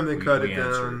 every time they cut it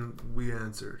down, we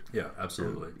answered. Yeah,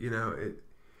 absolutely. And, you know,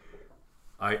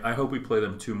 I hope we play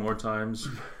them 2 more times.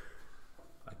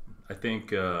 I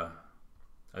think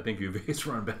UVA's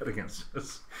run bad against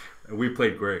us, and we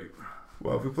played great.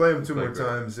 Well, if we play them 2 more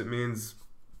times, it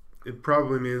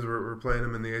probably means we're playing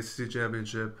them in the ACC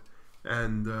championship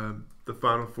and the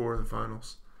Final Four of the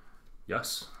finals.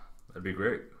 Yes, that'd be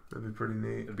great. That'd be pretty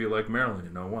neat. It'd be like Maryland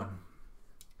in 01.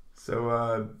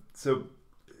 So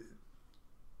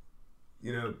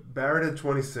you know, Barrett had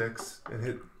 26 and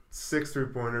hit 6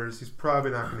 3-pointers. He's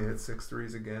probably not going to hit 6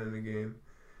 threes again in a game.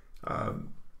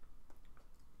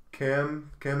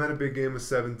 Cam had a big game with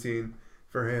 17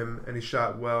 for him, and he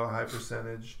shot well, high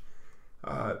percentage.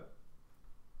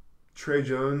 Trey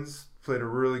Jones played a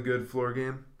really good floor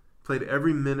game. Played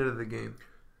every minute of the game.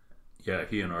 Yeah,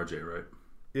 he and RJ, right?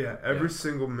 Yeah, every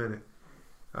single minute.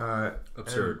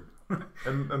 Absurd.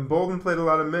 And Bolden played a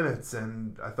lot of minutes,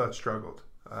 and I thought struggled.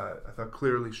 I thought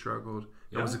clearly struggled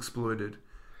and was exploited.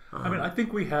 I mean, I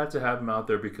think we had to have him out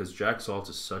there because Jack Saltz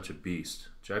is such a beast.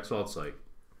 Jack Saltz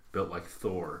built like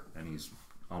Thor, and he's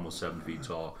almost 7 feet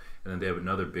tall. And then they have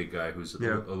another big guy who's a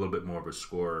little bit more of a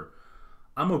scorer.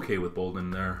 I'm okay with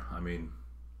Bolden there. I mean,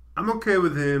 I'm okay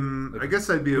with him. I guess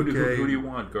I'd be okay. Who do you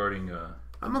want guarding?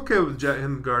 I'm okay with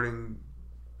him guarding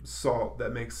Salt.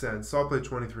 That makes sense. Salt played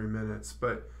 23 minutes,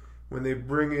 but when they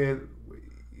bring in,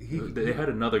 they had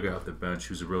another guy off the bench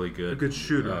who's a really good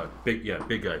shooter. Big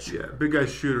guy shooter. Yeah, big guy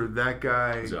shooter. That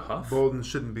guy. Is it Huff? Bolden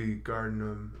shouldn't be guarding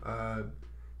him.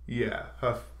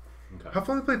 Huff. Okay. Huff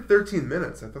only played 13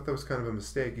 minutes. I thought that was kind of a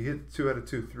mistake. He hit 2 out of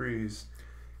 2 threes.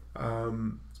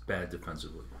 It's bad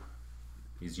defensively.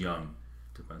 He's young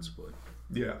defensively.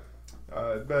 Yeah.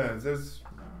 But there's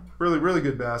really, really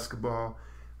good basketball.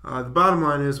 The bottom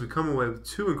line is we come away with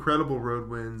 2 incredible road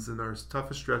wins in our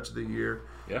toughest stretch of the year.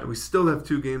 Yeah. And we still have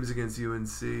 2 games against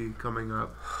UNC coming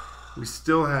up. We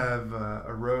still have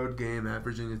a road game at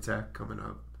Virginia Tech coming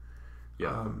up.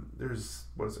 Yeah. There's,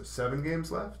 7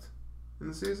 games left in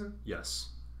the season? Yes.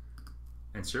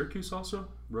 And Syracuse also?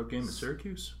 Road game at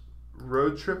Syracuse?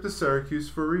 Road trip to Syracuse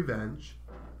for revenge,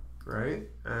 right?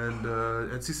 And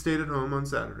NC State at home on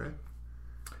Saturday,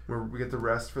 where we get the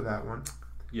rest for that one.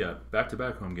 Yeah,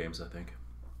 back-to-back home games, I think.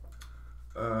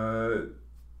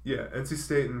 Yeah, NC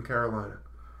State and Carolina.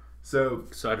 So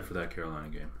excited for that Carolina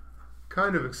game.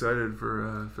 Kind of excited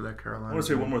for that Carolina. I want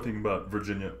to say one more thing about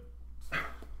Virginia.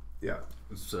 Yeah,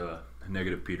 it's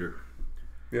negative Peter.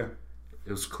 Yeah,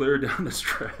 it was clear down the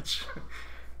stretch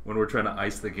when we're trying to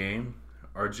ice the game.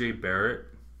 RJ Barrett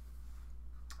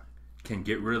can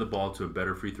get rid of the ball to a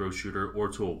better free throw shooter or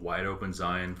to a wide open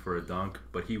Zion for a dunk,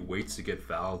 but he waits to get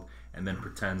fouled and then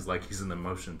pretends like he's in the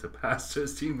motion to pass to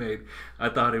his teammate. I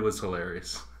thought it was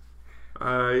hilarious. Yeah,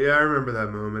 I remember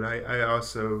that moment. I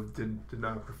also did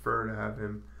not prefer to have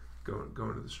him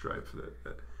going to the stripe for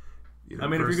that. I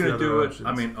mean, if you're going to do it,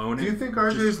 I mean, own it. Do you think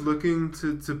RJ is looking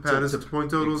to pad his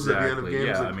point totals at the end of games?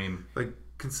 Yeah, like, I mean, like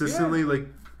consistently, like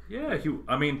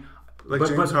I mean, like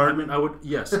James Harden.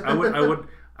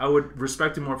 I would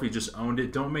respect him more if he just owned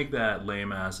it. Don't make that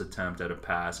lame ass attempt at a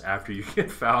pass after you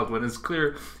get fouled when it's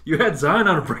clear you had Zion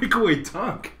on a breakaway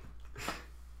dunk.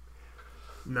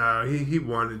 No, he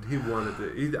wanted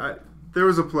it. There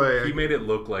was a play. He made it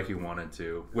look like he wanted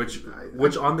to, which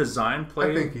on the Zion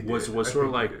play was sort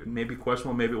of like maybe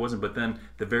questionable, maybe it wasn't. But then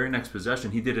the very next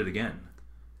possession, he did it again.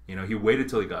 You know, he waited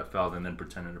till he got fouled and then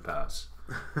pretended to pass.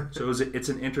 So it's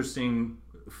an interesting,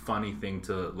 funny thing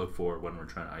to look for when we're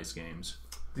trying to ice games.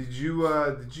 Did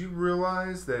you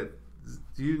realize that?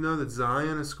 Do you know that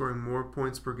Zion is scoring more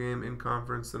points per game in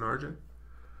conference than RJ?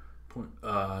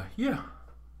 Yeah.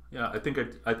 I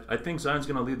think Zion's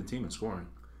going to lead the team in scoring.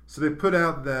 So they put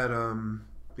out that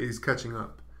he's catching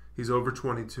up. He's over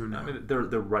 22 now. I mean, they're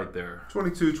right there.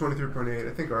 22,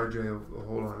 23.8. I think RJ will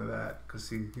hold on to that because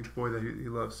he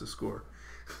loves to score.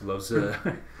 Loves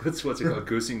what's it called?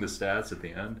 Goosing the stats at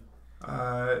the end.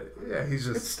 Yeah, he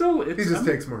just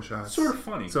takes more shots. Sort of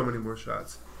funny. So many more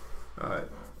shots.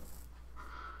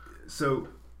 So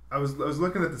I was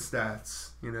looking at the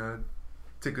stats. You know,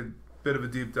 take a bit of a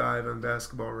deep dive on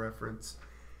Basketball Reference,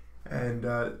 and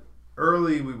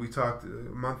early we talked a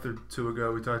month or two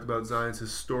ago. We talked about Zion's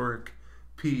historic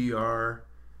PER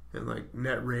and like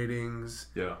net ratings.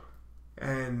 Yeah,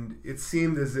 and it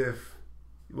seemed as if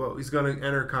he's going to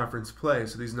enter conference play,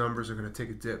 so these numbers are going to take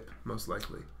a dip most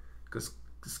likely because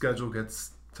the schedule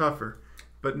gets tougher.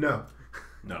 But no,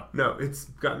 it's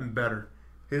gotten better.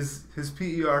 His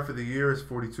PER for the year is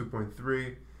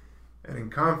 42.3, and in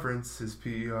conference his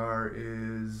PER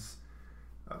is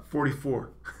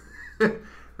 44.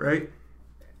 Right?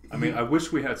 I mean, I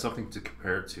wish we had something to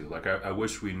compare it to. Like, I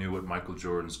wish we knew what Michael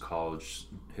Jordan's college,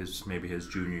 his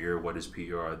junior year, what his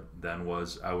PER then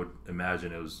was. I would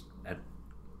imagine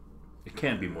it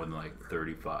can't be more than like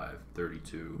 35,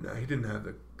 32. No, he didn't have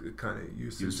the kind of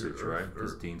usage right?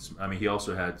 Because he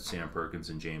also had Sam Perkins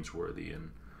and James Worthy,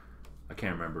 and I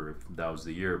can't remember if that was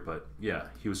the year, but yeah,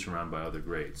 he was surrounded by other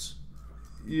greats.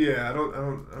 Yeah, I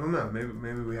don't know.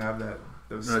 Maybe we have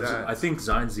those stats. I think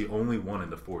Zion's the only one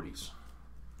in the 40s.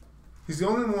 He's the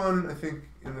only one, I think,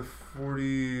 in the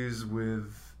 40s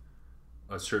with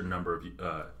a certain number of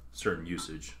certain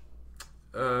usage.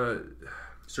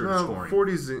 Scoring.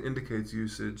 40s indicates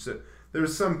usage. So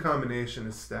there's some combination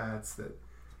of stats that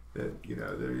you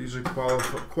know they're usually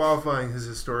qualifying his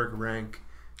historic rank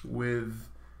with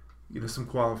some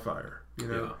qualifier.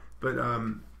 Yeah. But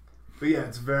yeah,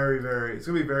 it's very it's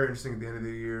gonna be very interesting at the end of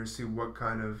the year to see what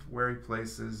kind of where he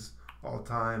places all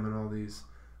time and all these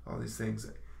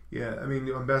things. Yeah, I mean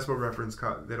on Basketball Reference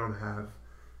they don't have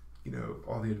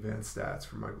all the advanced stats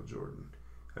for Michael Jordan.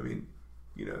 I mean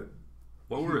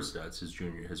what were his stats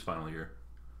his final year?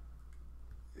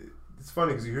 It's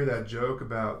funny because you hear that joke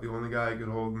about the only guy who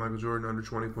could hold Michael Jordan under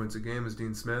 20 points a game is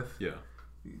Dean Smith. Yeah.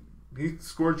 He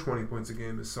scored 20 points a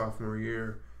game his sophomore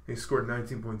year. And he scored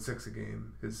 19.6 a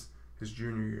game his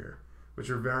junior year, which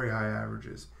are very high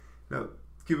averages. Now,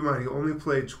 keep in mind, he only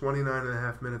played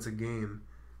 29.5 minutes a game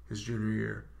his junior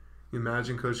year. You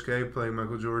imagine Coach K playing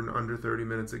Michael Jordan under 30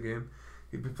 minutes a game?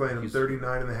 He'd be playing him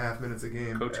 39.5 minutes a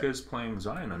game. Coach K is playing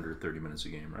Zion under 30 minutes a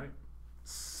game, right?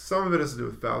 Some of it has to do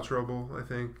with foul trouble, I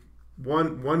think.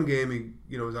 One game,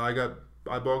 his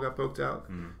eyeball got poked out,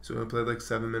 so he only played like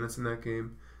 7 minutes in that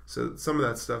game. So some of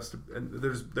that stuff's and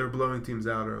they're blowing teams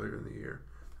out earlier in the year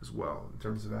as well in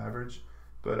terms of average.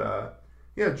 But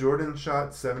yeah, Jordan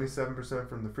shot 77%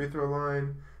 from the free throw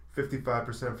line,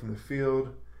 55% from the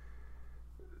field.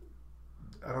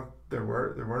 There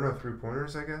were no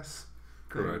 3-pointers, I guess.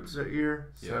 Correct. That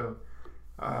year. Yeah. So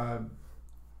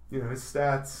his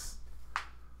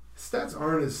stats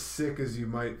aren't as sick as you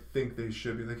might think they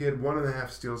should be. Like he had 1.5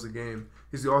 steals a game.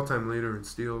 He's the all-time leader in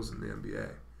steals in the NBA.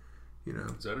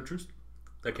 Is that a truth?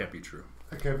 That can't be true.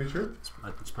 That can't be true.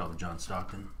 It's probably John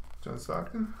Stockton. John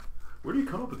Stockton? Where do you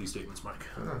come up with these statements, Mike?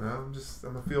 I don't know.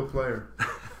 I'm a field player.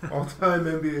 All-time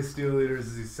NBA steal leaders.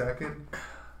 Is he second?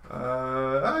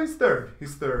 He's third.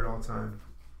 He's third all time.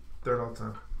 Third all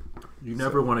time. You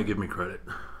never want to give me credit.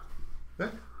 Yeah.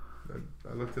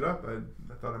 I looked it up. I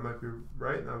thought I might be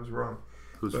right, and I was wrong.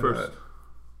 Who's first?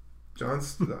 John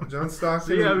Stockton.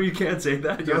 So, yeah, you can't say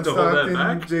that. You John have to Stockton, hold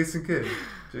that back. Jason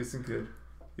Kidd.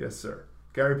 Yes, sir.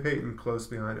 Gary Payton close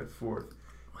behind at 4th.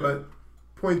 But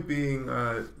point being,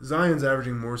 Zion's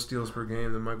averaging more steals per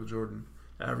game than Michael Jordan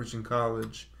averaged in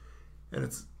college. And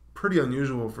it's pretty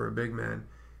unusual for a big man.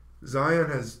 Zion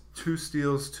has 2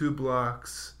 steals, 2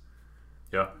 blocks.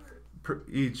 Yeah. Per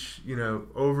each,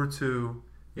 over 2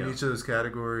 in Yeah. each of those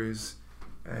categories.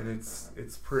 And it's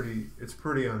pretty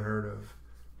unheard of.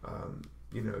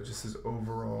 Just his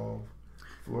overall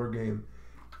floor game.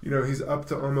 He's up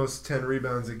to almost 10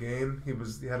 rebounds a game. He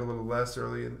had a little less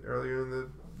earlier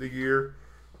in the year,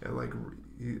 and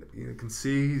you can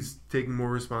see he's taking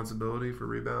more responsibility for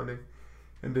rebounding.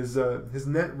 And his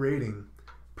net rating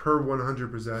per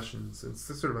 100 possessions, it's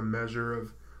sort of a measure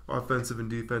of offensive and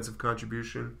defensive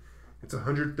contribution. It's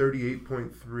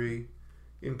 138.3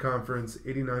 in conference,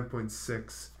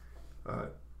 89.6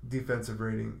 defensive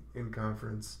rating in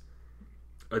conference.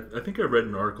 I think I read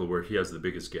an article where he has the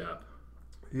biggest gap.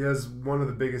 He has one of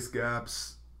the biggest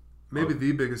gaps, maybe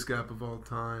the biggest gap of all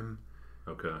time.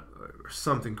 Okay. Or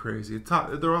something crazy.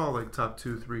 They're all like top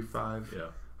 2, 3, 5. Yeah.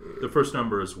 The first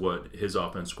number is what his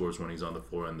offense scores when he's on the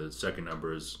floor, and the second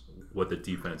number is what the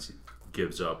defense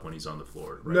gives up when he's on the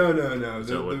floor. Right? No.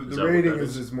 The rating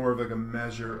is more of like a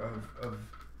measure of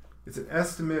it's an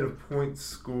estimate of points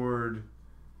scored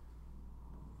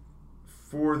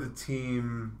for the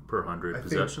team per 100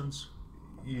 possessions.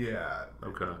 Yeah.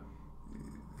 Okay.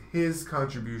 His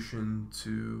contribution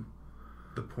to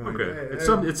the point. Okay, it's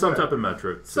some type of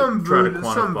metric to try to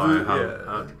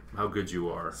quantify how good you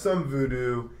are. Some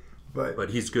voodoo, but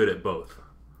he's good at both.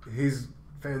 He's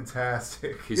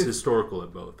fantastic. He's historical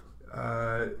at both.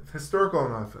 Historical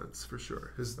on offense for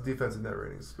sure. His defensive net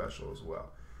rating is special as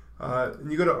well. And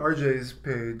you go to RJ's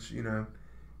page,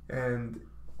 and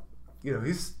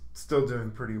he's still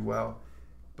doing pretty well,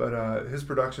 but his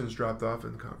production's dropped off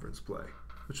in conference play,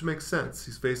 which makes sense.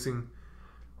 He's facing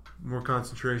more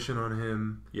concentration on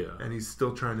him, and he's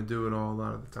still trying to do it all a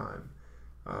lot of the time.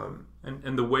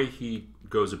 And the way he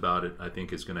goes about it, I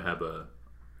think, is going to have a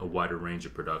wider range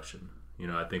of production.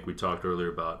 I think we talked earlier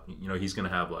about, he's going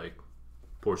to have like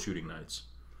poor shooting nights,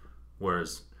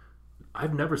 whereas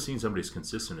I've never seen somebody as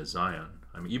consistent as Zion.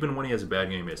 I mean, even when he has a bad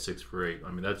game, he has 6 for 8.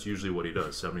 I mean, that's usually what he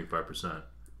does, 75%.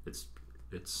 It's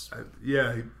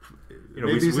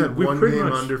maybe he's had one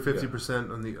game under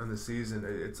 50% on the season.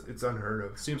 It's unheard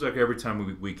of. Seems like every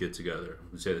time we get together,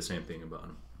 we say the same thing about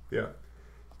him. Yeah,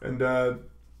 and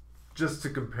just to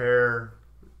compare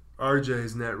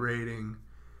RJ's net rating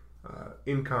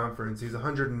in conference, he's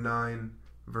 109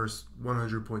 versus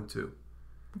 100.2.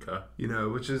 Okay,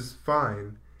 which is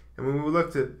fine. And when we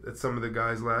looked at some of the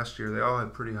guys last year, they all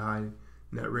had pretty high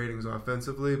net ratings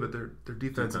offensively, but their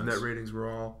defensive net ratings were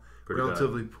all pretty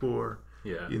relatively poor.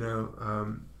 Yeah.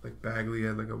 Like Bagley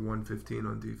had like a 115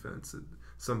 on defense at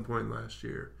some point last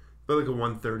year, but like a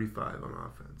 135 on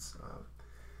offense.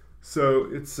 So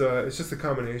it's just a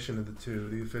combination of the two,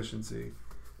 the efficiency.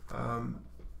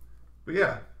 But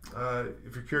yeah,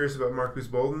 if you're curious about Marcus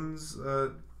Bolden's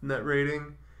net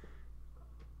rating,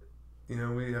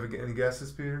 we have any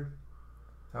guesses, Peter?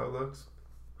 How it looks?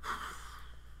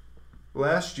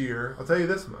 Last year, I'll tell you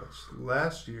this much.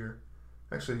 Last year,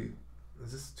 actually,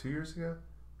 is this 2 years ago?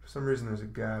 For some reason, there's a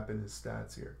gap in his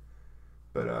stats here.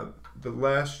 But the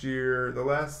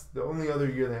only other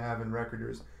year they have in record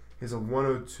is he has a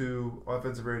 102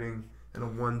 offensive rating and a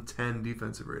 110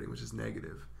 defensive rating, which is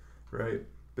negative, right?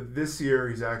 But this year,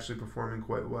 he's actually performing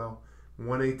quite well.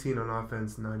 118 on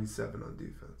offense, 97 on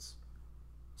defense.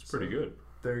 It's pretty good.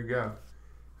 There you go.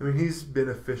 I mean, he's been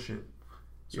efficient.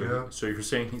 So you're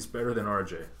saying he's better than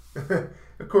RJ?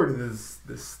 According to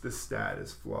this stat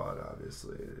is flawed,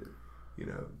 obviously.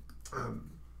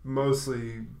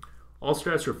 Mostly all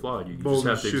stats are flawed. You just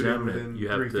have to examine it. You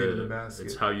have to. Basket.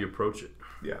 It's how you approach it.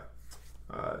 Yeah.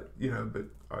 But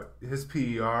his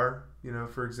PER,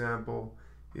 for example,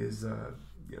 is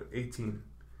 18.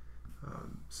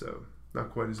 So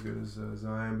not quite as good as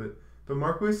Zion, but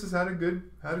Marquise has had a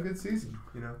good season.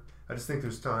 I just think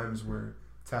there's times where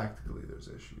tactically there's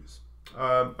issues.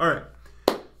 All right.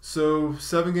 So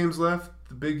 7 games left.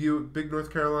 The big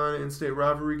North Carolina in-state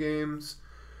rivalry games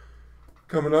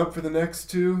coming up for the next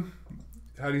 2.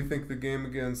 How do you think the game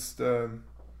against? Do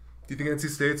you think NC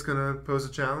State's going to pose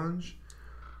a challenge?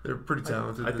 They're pretty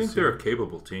talented. I think they're a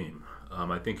capable team.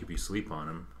 I think if you sleep on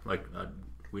them,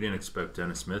 we didn't expect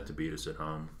Dennis Smith to beat us at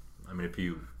home. I mean, if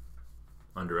you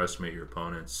underestimate your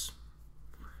opponents,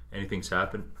 anything's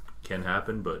can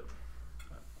happen. But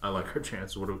I like our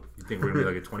chances. What do you think? We're going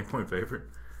to be like a 20-point favorite?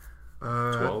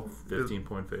 12,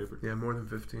 15-point favorite? Yeah, more than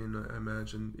 15, I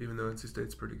imagine, even though NC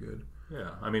State's pretty good. Yeah,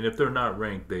 I mean, if they're not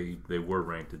ranked, they were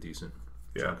ranked a decent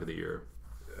chunk of the year.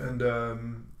 And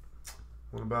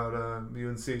What about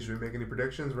UNC? Should we make any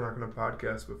predictions? We're not going to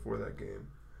podcast before that game.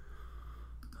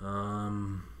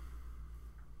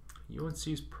 UNC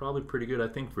is probably pretty good. I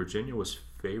think Virginia was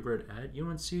favored at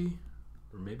UNC,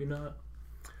 or maybe not.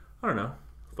 I don't know.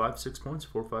 5-6 points,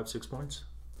 4, 5, 6 points.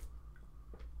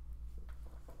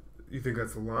 You think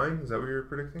that's the line? Is that what you're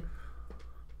predicting?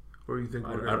 Or you think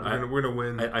we're gonna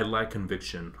win? I lack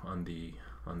conviction on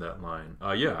that line.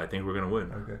 Yeah, I think we're gonna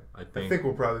win. Okay. I think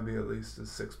we'll probably be at least a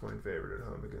 6-point favorite at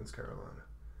home against Carolina.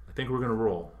 I think we're gonna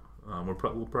roll.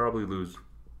 We'll probably lose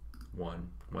one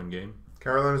game.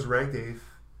 Carolina's ranked 8th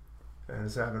and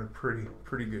is having a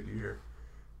pretty good year.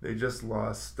 They just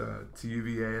lost to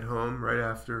UVA at home right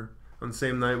after on the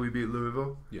same night we beat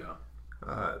Louisville. Yeah.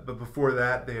 But before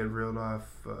that, they had reeled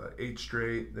off 8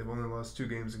 straight. They've only lost 2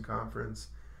 games in conference.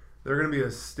 They're going to be a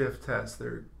stiff test. They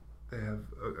have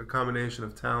a combination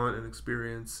of talent and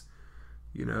experience.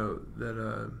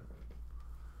 They're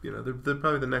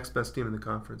probably the next best team in the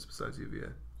conference besides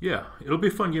UVA. Yeah, it'll be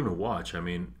a fun game to watch. I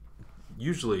mean,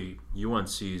 usually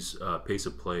UNC's pace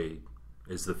of play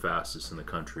is the fastest in the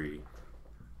country.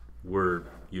 We're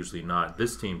usually not.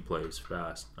 This team plays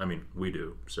fast. I mean, we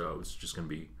do. So it's just going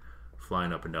to be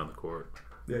flying up and down the court.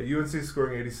 Yeah, UNC is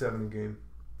scoring 87 a game,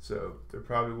 so there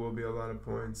probably will be a lot of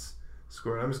points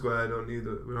scored. I'm just glad we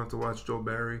don't have to watch Joel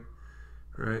Barry,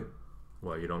 right?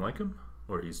 Why, you don't like him,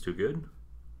 or he's too good?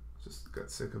 Just got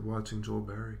sick of watching Joel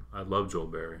Barry. I love Joel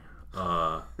Barry.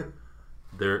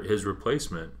 His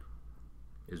replacement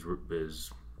is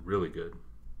really good.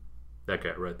 That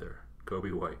guy right there, Kobe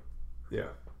White. Yeah.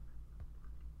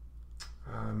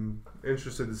 I'm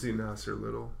interested to see Nasser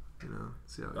Little.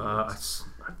 See how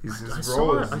his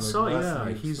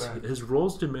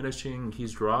role's diminishing.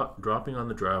 He's dropping on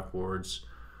the draft boards.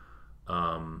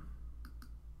 But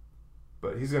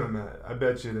he's gonna I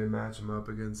bet you they match him up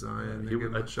against Zion. They give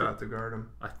him a shot to guard him.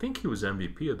 I think he was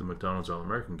MVP of the McDonald's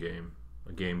All-American game,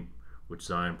 a game which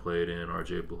Zion played in,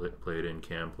 RJ played in,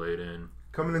 Cam played in.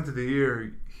 Coming into the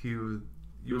year, he would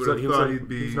have thought he'd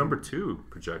be. He's number 2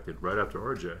 projected, right after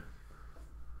RJ.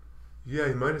 Yeah,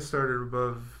 he might have started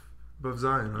above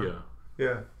Zion, huh?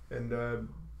 Yeah. And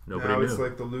nobody now knew. It's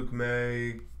like the Luke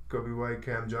May, Kobe White,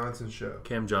 Cam Johnson show.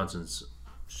 Cam Johnson's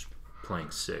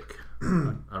playing sick.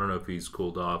 I don't know if he's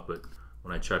cooled off, but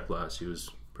when I checked last, he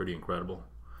was pretty incredible.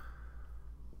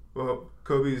 Well,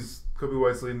 Kobe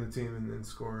White's leading the team in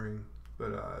scoring,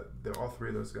 but all 3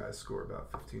 of those guys score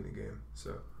about 15 a game.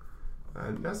 So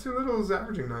Nasser Little is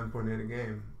averaging 9.8 a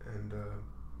game, and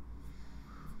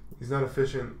he's not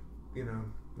efficient,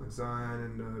 like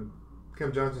Zion, and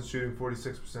Cam Johnson's shooting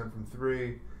 46% from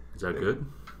 3. Is that good?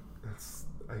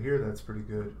 I hear that's pretty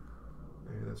good.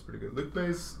 Luke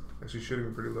May's actually shooting a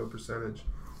pretty low percentage.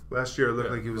 Last year it looked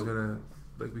like he was gonna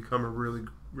become a really,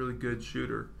 really good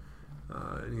shooter,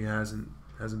 and he hasn't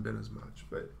been as much.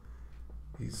 But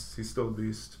he's still a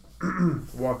beast.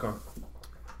 Walk on.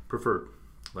 Preferred,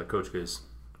 like Coach K's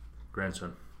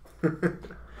grandson. All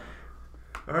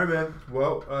right, man.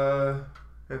 Well,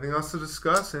 anything else to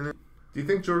discuss? Do you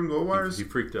think Jordan Goldwire He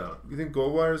freaked out. You think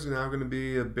Goldwire is now going to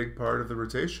be a big part of the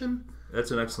rotation?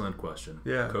 That's an excellent question.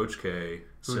 Yeah. Coach K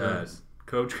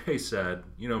said,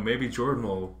 maybe Jordan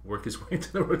will work his way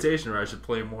into the rotation, or I should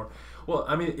play more. Well,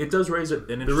 I mean, it does raise an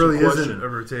interesting question. There really isn't a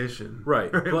rotation, right?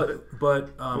 But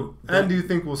and do you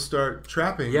think we'll start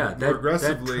trapping? More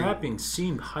aggressively? That trapping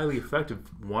seemed highly effective.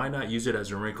 Why not use it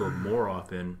as a wrinkle more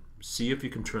often? See if you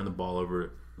can turn the ball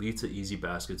over, lead to easy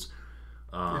baskets.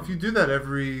 If you do that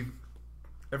every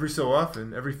so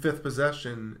often, every 5th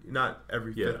possession, not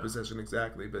every 5th possession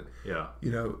exactly, but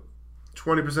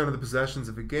 20% of the possessions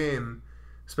of a game,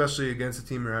 especially against a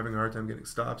team you're having a hard time getting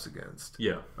stops against.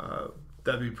 Yeah.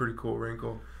 That'd be a pretty cool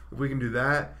wrinkle. If we can do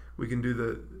that, we can do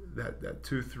that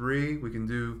 2-3. We can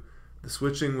do the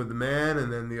switching with the man,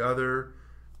 and then the other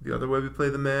way we play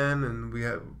the man, and we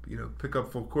have pick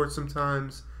up full court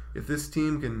sometimes. If this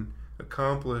team can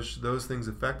accomplish those things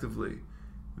effectively,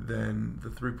 then the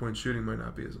 3-point shooting might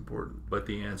not be as important. But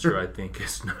the answer, I think,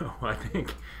 is no. I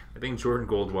think Jordan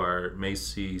Goldwire may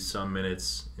see some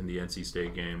minutes in the NC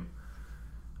State game.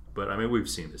 But, I mean, we've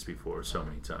seen this before so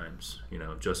many times.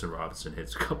 Justin Robinson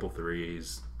hits a couple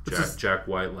threes. Jack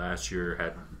White last year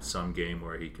had some game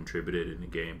where he contributed in the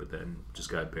game, but then just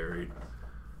got buried.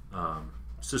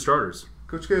 It's the starters.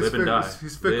 Coach K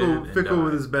he's fickle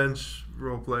with his bench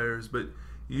role players, but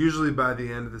usually by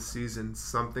the end of the season,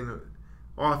 something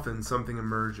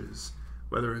emerges.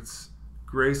 Whether it's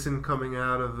Grayson coming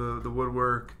out of the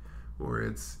woodwork, or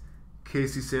it's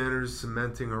Casey Sanders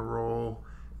cementing a role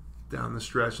down the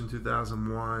stretch in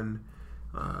 2001.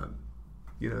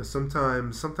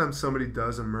 Sometimes somebody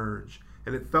does emerge,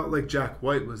 and it felt like Jack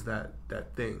White was that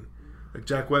thing. Like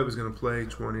Jack White was going to play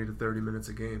 20 to 30 minutes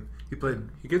a game. He played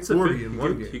 40 in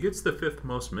one game. He gets the 5th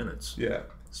most minutes. Yeah,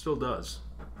 Still does.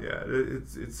 yeah.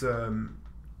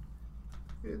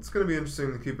 It's going to be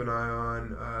interesting to keep an eye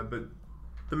on. But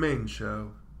the main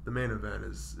event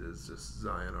is just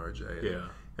Zion RJ.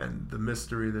 And the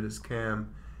mystery that is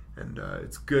Cam, and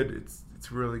it's good.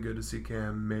 It's really good to see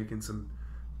Cam making some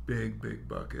big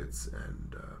buckets,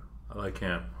 and I like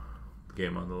Cam.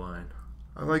 Game on the line.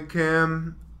 I like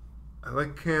Cam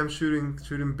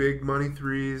shooting big money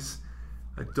threes.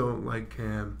 I don't like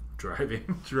Cam driving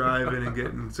and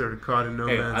getting sort of caught in no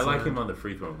man's land. I like him on the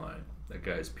free throw line. That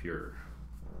guy's pure.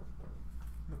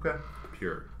 Okay.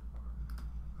 Pure.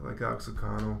 I like Alex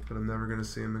O'Connell, but I'm never going to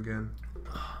see him again.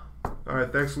 All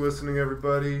right, thanks for listening,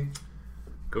 everybody.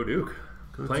 Go Duke.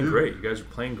 Playing great. You guys are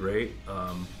playing great.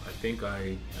 I think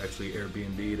I actually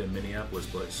Airbnb'd a Minneapolis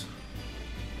place.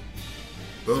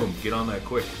 Boom. Get on that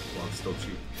quick while it's still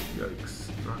cheap. Yikes.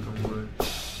 Knock on wood.